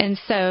 And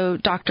so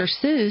Dr.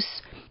 Seuss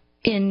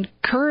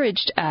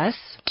encouraged us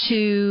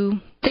to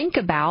think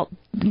about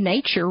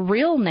nature,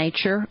 real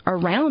nature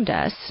around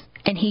us,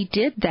 and he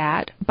did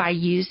that by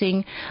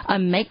using a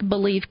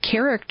make-believe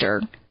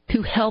character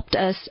who helped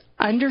us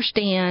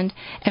understand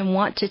and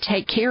want to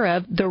take care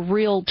of the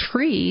real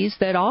trees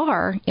that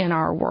are in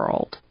our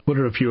world. What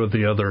are a few of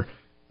the other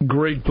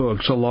great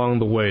books along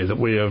the way that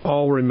we have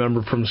all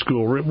remembered from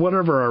school,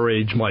 whatever our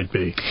age might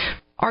be?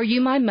 Are You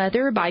My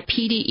Mother by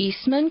P.D.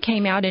 Eastman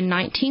came out in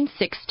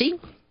 1960.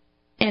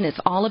 And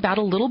it's all about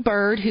a little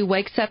bird who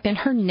wakes up in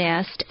her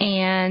nest,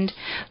 and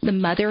the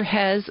mother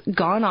has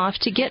gone off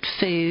to get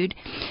food,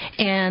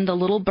 and the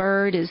little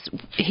bird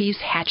he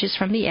hatches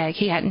from the egg.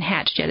 He hadn't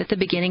hatched yet at the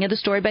beginning of the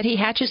story, but he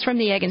hatches from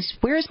the egg and says,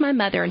 "Where's my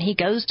mother?" And he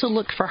goes to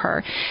look for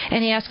her.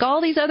 And he asks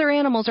all these other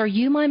animals, "Are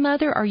you my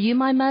mother? Are you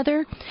my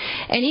mother?"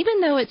 And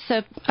even though it's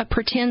a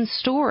pretend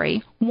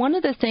story, one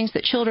of the things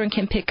that children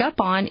can pick up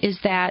on is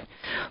that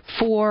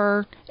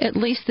for at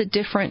least the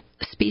different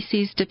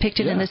species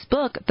depicted in this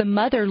book, the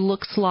mother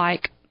looks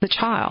like the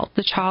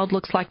child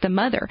looks like the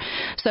mother.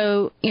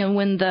 So,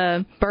 when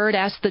the bird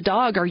asks the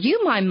dog, "Are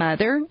you my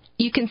mother?"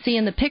 you can see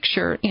in the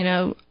picture,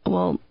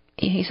 well,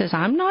 he says,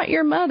 "I'm not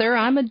your mother,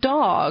 I'm a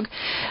dog."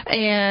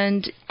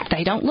 And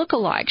they don't look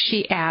alike.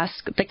 She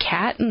asks the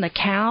cat and the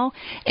cow.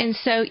 And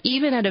so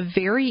even at a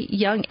very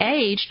young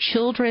age,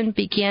 children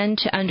begin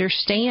to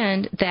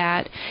understand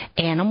that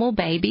animal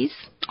babies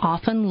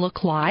often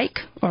look like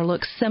or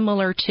look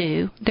similar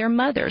to their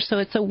mother. So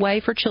it's a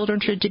way for children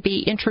to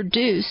be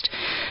introduced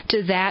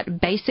to that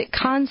basic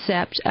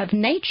concept of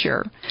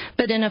nature,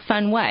 but in a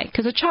fun way.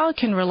 Because a child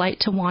can relate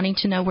to wanting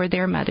to know where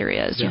their mother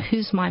is. Yeah.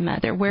 Who's my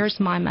mother? Where's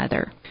my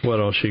mother? What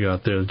else you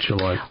got there that you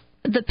like?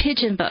 The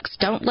pigeon books.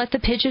 Don't Let the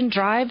Pigeon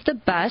Drive the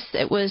Bus.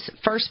 It was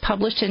first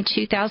published in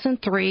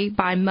 2003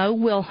 by Mo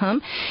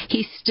Wilhelm.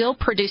 He still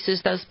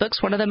produces those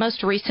books. One of the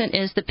most recent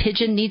is The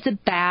Pigeon Needs a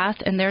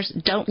Bath, and there's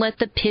Don't Let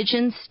the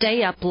Pigeon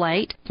Stay Up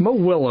Late. Mo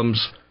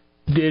Wilhelms,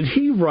 did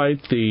he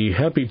write the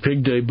Happy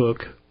Pig Day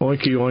book,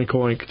 Oinky Oink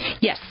Oink?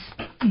 Yes.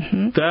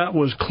 Mm-hmm. That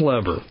was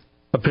clever.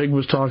 A pig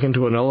was talking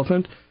to an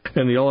elephant,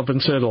 and the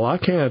elephant said, "Well, I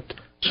can't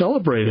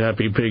celebrate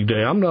Happy Pig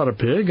Day. I'm not a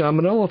pig. I'm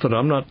an elephant.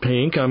 I'm not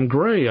pink. I'm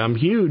gray. I'm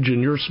huge,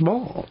 and you're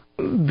small."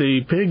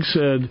 The pig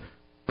said,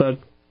 "But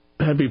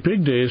Happy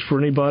Pig Day is for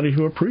anybody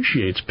who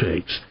appreciates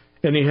pigs."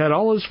 And he had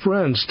all his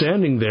friends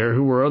standing there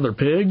who were other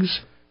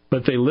pigs,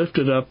 but they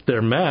lifted up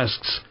their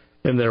masks,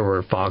 and there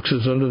were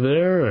foxes under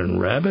there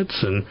and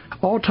rabbits and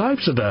all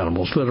types of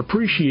animals that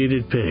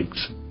appreciated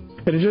pigs.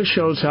 And it just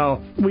shows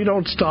how we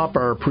don't stop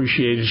our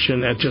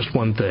appreciation at just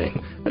one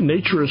thing.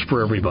 Nature is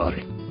for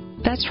everybody.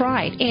 That's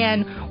right.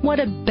 And what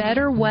a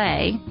better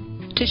way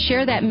to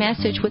share that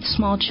message with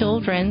small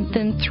children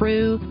than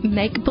through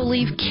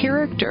make-believe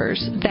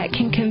characters that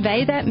can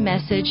convey that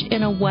message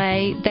in a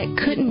way that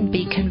couldn't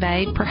be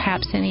conveyed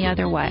perhaps any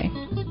other way.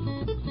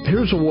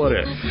 Here's a what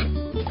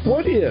if.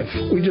 What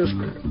if we just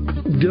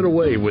did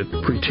away with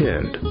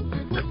pretend?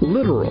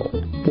 Literal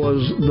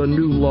was the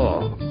new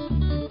law.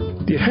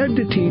 You had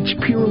to teach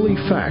purely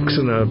facts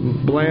in a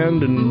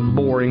bland and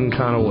boring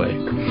kind of way.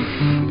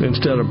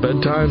 Instead of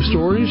bedtime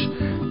stories,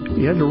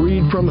 you had to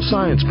read from a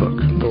science book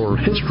or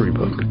history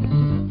book.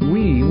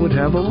 We would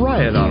have a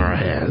riot on our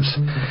hands.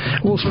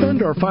 We'll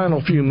spend our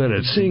final few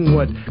minutes seeing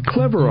what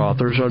clever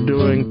authors are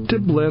doing to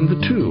blend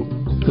the two.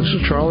 This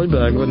is Charlie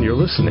Baglan. You're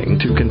listening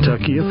to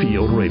Kentucky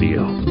Afield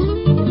Radio.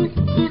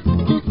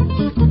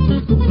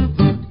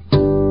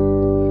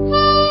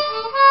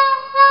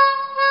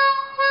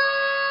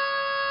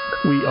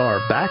 We are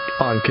back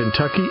on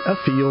Kentucky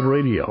Afield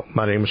Radio.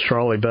 My name is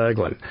Charlie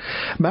Baglan.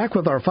 Back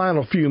with our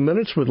final few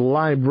minutes with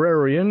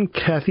Librarian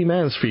Kathy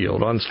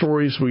Mansfield on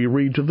stories we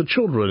read to the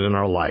children in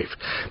our life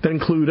that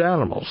include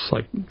animals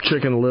like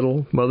Chicken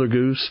Little, Mother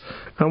Goose,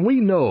 and we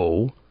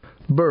know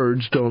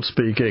birds don't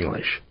speak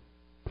English.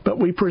 But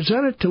we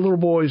present it to little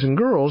boys and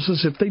girls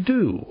as if they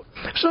do.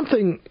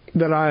 Something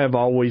that I have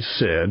always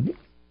said,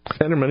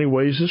 and in many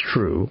ways is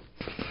true,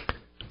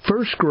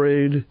 first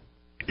grade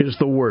is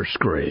the worst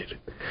grade.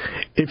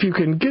 If you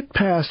can get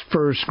past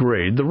first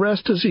grade, the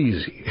rest is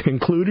easy,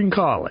 including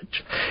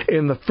college.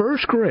 In the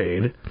first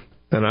grade,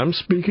 and I'm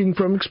speaking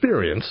from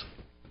experience,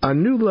 a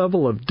new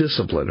level of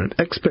discipline and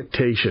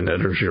expectation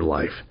enters your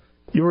life.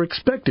 You're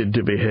expected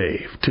to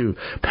behave, to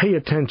pay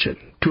attention,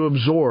 to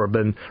absorb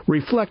and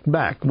reflect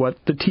back what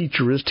the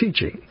teacher is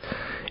teaching.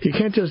 You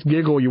can't just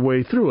giggle your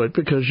way through it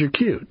because you're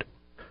cute.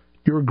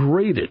 You're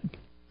graded.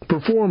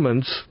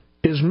 Performance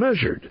is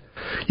measured.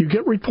 You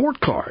get report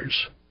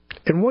cards.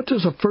 And what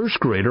does a first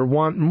grader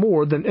want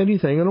more than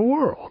anything in the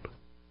world?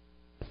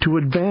 To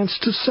advance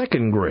to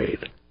second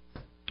grade.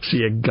 So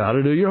you got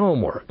to do your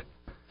homework.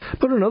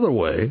 But another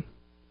way,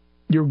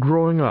 you're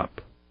growing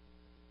up.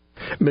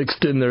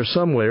 Mixed in there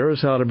somewhere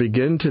is how to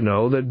begin to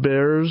know that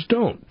bears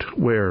don't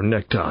wear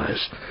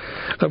neckties.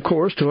 Of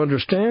course, to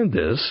understand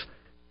this,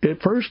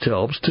 it first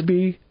helps to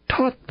be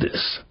taught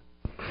this.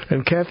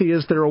 And Kathy,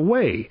 is there a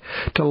way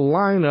to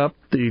line up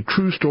the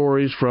true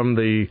stories from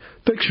the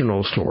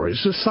fictional stories,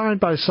 just side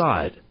by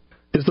side?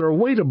 Is there a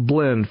way to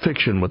blend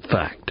fiction with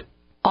fact?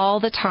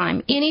 All the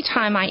time.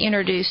 Anytime I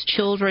introduce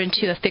children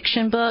to a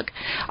fiction book,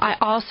 I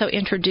also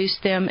introduce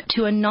them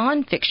to a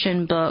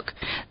nonfiction book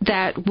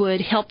that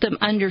would help them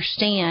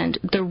understand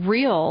the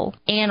real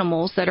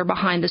animals that are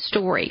behind the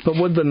story. But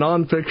would the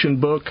nonfiction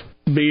book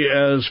be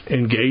as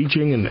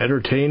engaging and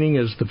entertaining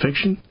as the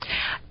fiction?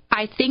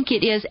 I think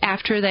it is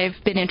after they've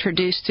been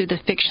introduced through the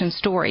fiction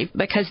story,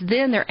 because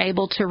then they're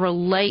able to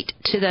relate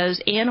to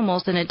those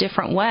animals in a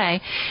different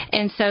way.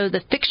 And so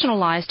the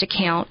fictionalized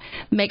account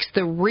makes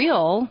the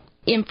real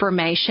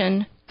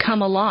information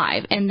come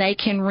alive, and they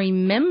can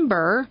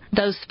remember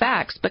those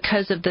facts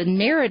because of the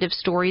narrative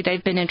story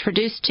they've been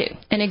introduced to.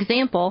 An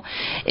example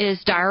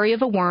is Diary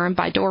of a Worm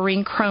by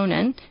Doreen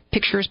Cronin,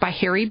 pictures by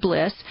Harry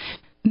Bliss,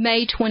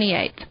 May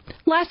 28th.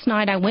 Last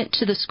night I went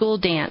to the school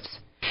dance.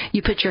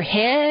 You put your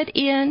head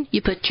in,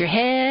 you put your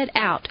head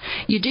out.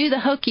 You do the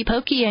hokey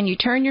pokey and you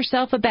turn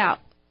yourself about.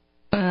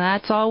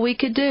 That's all we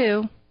could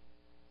do.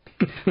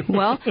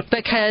 Well,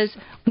 because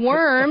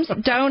worms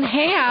don't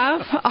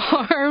have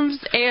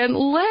arms and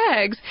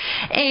legs.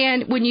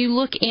 And when you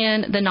look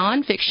in the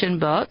nonfiction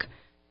book,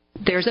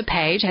 there's a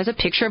page, has a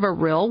picture of a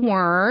real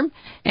worm,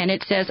 and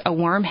it says a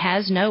worm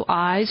has no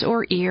eyes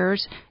or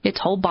ears.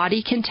 Its whole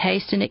body can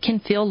taste and it can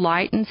feel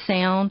light and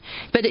sound.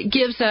 But it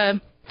gives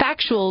a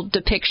factual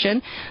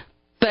depiction,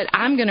 but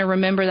I'm going to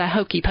remember that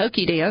hokey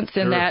pokey dance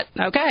and Sure. that,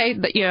 okay,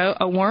 but, you know,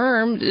 a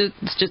worm,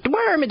 it's just a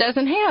worm. It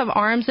doesn't have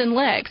arms and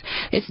legs.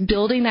 It's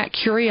building that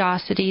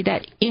curiosity,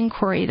 that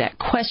inquiry, that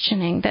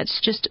questioning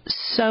that's just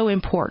so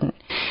important.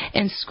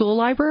 And school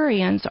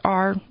librarians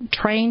are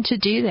trained to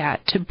do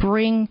that, to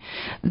bring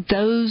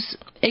those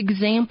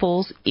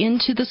examples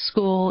into the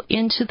school,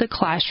 into the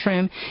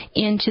classroom,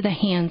 into the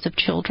hands of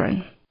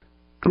children.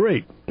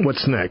 Great.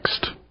 What's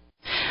next?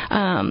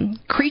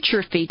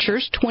 Creature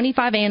Features,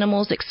 25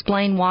 Animals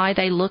Explain Why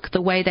They Look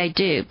the Way They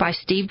Do by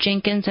Steve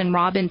Jenkins and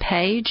Robin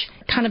Page.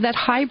 Kind of that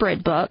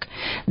hybrid book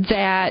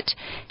that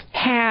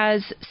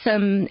has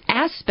some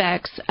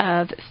aspects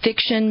of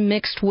fiction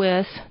mixed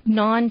with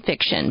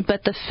nonfiction,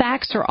 but the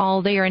facts are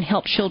all there and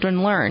help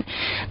children learn.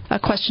 A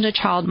question a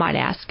child might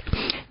ask: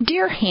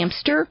 Dear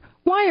hamster,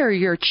 why are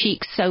your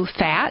cheeks so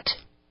fat?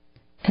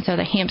 And so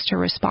the hamster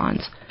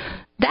responds,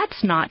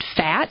 That's not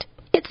fat.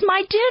 It's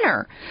my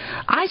dinner.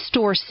 I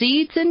store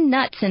seeds and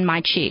nuts in my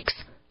cheeks.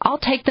 I'll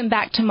take them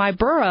back to my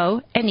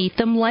burrow and eat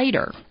them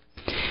later.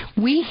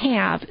 We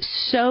have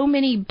so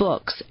many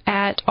books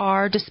at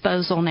our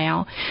disposal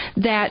now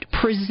that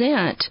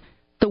present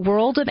the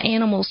world of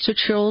animals to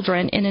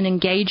children in an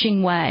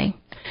engaging way.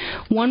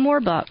 One more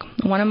book,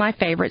 one of my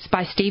favorites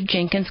by Steve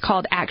Jenkins,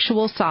 called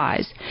Actual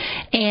Size.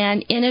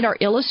 And in it are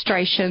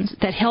illustrations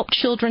that help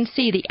children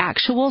see the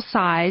actual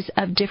size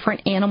of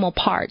different animal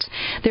parts.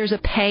 There's a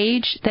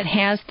page that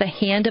has the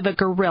hand of a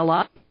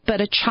gorilla,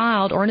 but a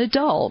child or an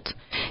adult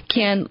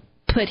can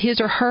put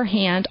his or her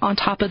hand on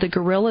top of the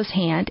gorilla's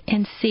hand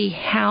and see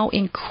how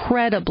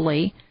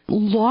incredibly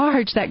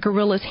large that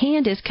gorilla's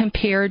hand is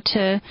compared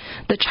to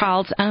the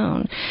child's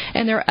own.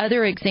 And there are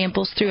other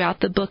examples throughout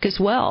the book as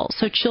well,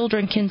 so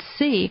children can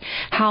see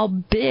how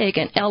big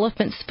an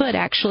elephant's foot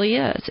actually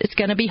is. It's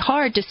going to be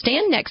hard to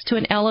stand next to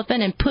an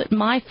elephant and put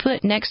my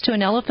foot next to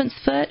an elephant's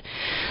foot,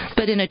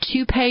 but in a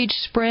 2-page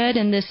spread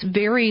in this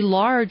very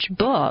large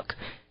book,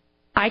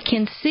 I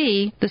can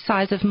see the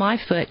size of my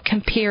foot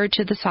compared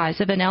to the size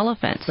of an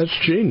elephant's. That's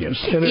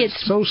genius, and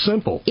it's so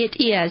simple. It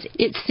is.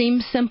 It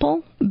seems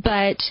simple,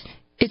 but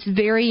it's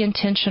very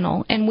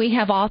intentional. And we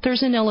have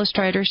authors and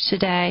illustrators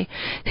today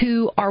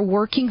who are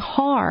working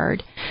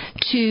hard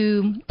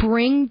to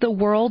bring the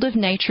world of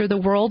nature, the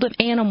world of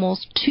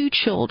animals, to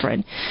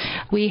children.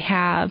 We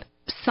have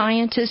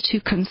scientists who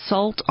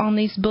consult on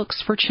these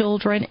books for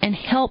children and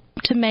help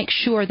to make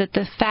sure that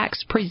the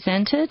facts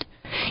presented,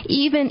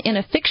 even in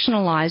a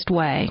fictionalized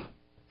way,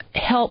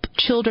 help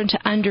children to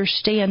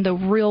understand the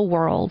real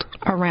world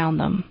around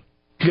them.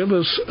 Give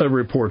us a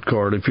report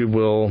card, if you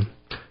will.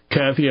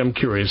 Kathy, I'm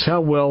curious,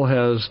 how well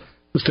has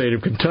the state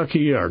of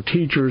Kentucky, our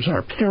teachers,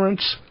 our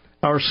parents,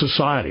 our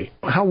society,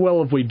 how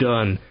well have we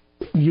done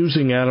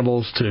using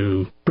animals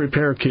to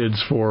prepare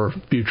kids for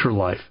future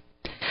life?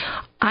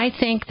 I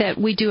think that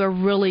we do a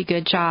really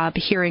good job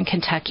here in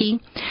Kentucky.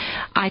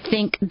 I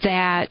think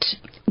that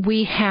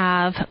we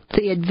have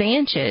the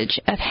advantage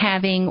of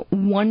having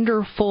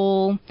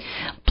wonderful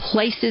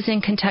places in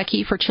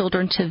Kentucky for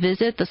children to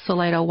visit, the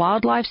Salado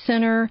Wildlife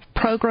Center,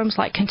 programs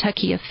like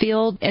Kentucky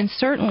Afield, and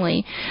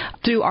certainly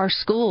through our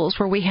schools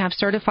where we have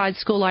certified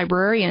school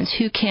librarians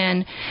who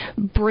can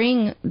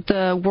bring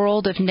the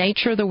world of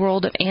nature, the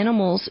world of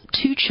animals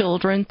to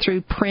children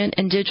through print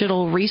and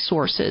digital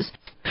resources.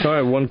 All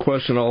right, one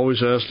question I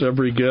always ask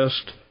every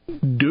guest.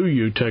 Do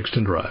you text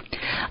and drive?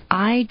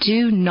 I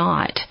do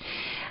not.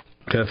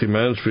 Kathy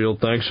Mansfield,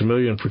 thanks a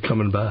million for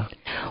coming by.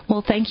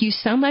 Well, thank you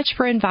so much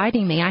for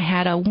inviting me. I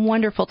had a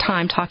wonderful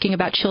time talking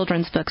about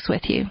children's books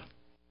with you.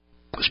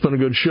 It's been a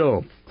good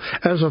show.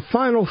 As a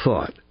final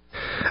thought,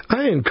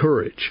 I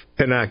encourage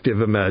an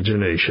active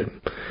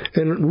imagination,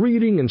 and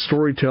reading and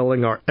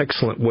storytelling are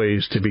excellent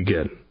ways to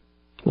begin.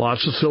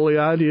 Lots of silly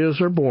ideas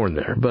are born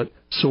there, but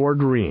so are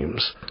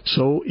dreams.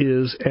 So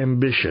is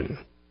ambition.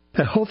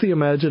 A healthy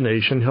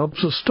imagination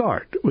helps us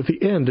start with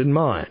the end in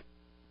mind.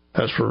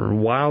 As for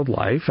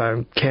wildlife,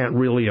 I can't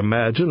really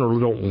imagine, or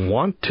don't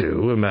want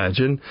to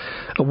imagine,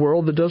 a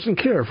world that doesn't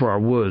care for our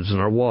woods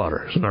and our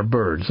waters and our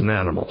birds and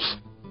animals.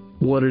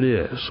 What it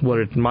is, what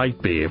it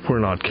might be if we're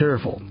not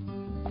careful.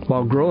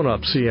 While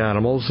grown-ups see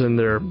animals in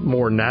their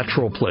more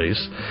natural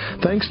place,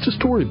 thanks to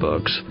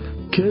storybooks,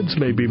 kids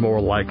may be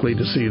more likely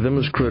to see them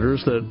as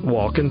critters that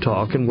walk and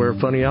talk and wear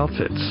funny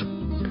outfits.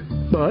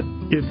 But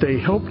if they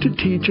help to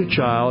teach a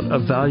child a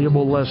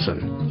valuable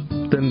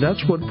lesson, then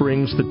that's what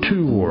brings the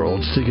two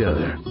worlds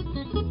together.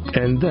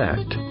 And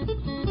that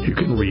you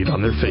can read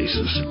on their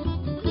faces.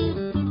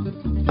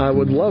 I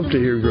would love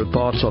to hear your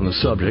thoughts on the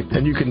subject,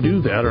 and you can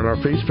do that on our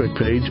Facebook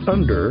page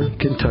under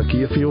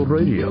Kentucky Afield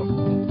Radio.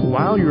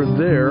 While you're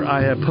there,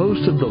 I have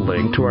posted the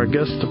link to our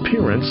guest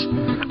appearance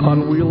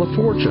on Wheel of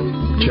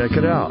Fortune. Check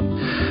it out.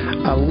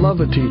 I love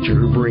a teacher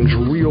who brings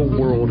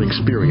real-world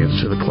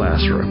experience to the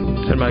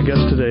classroom, and my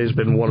guest today has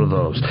been one of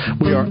those.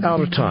 We are out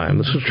of time.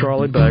 This is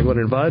Charlie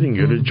Baglan inviting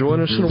you to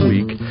join us in a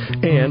week,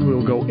 and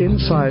we'll go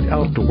inside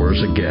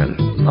outdoors again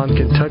on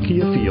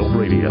Kentucky Afield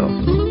Radio.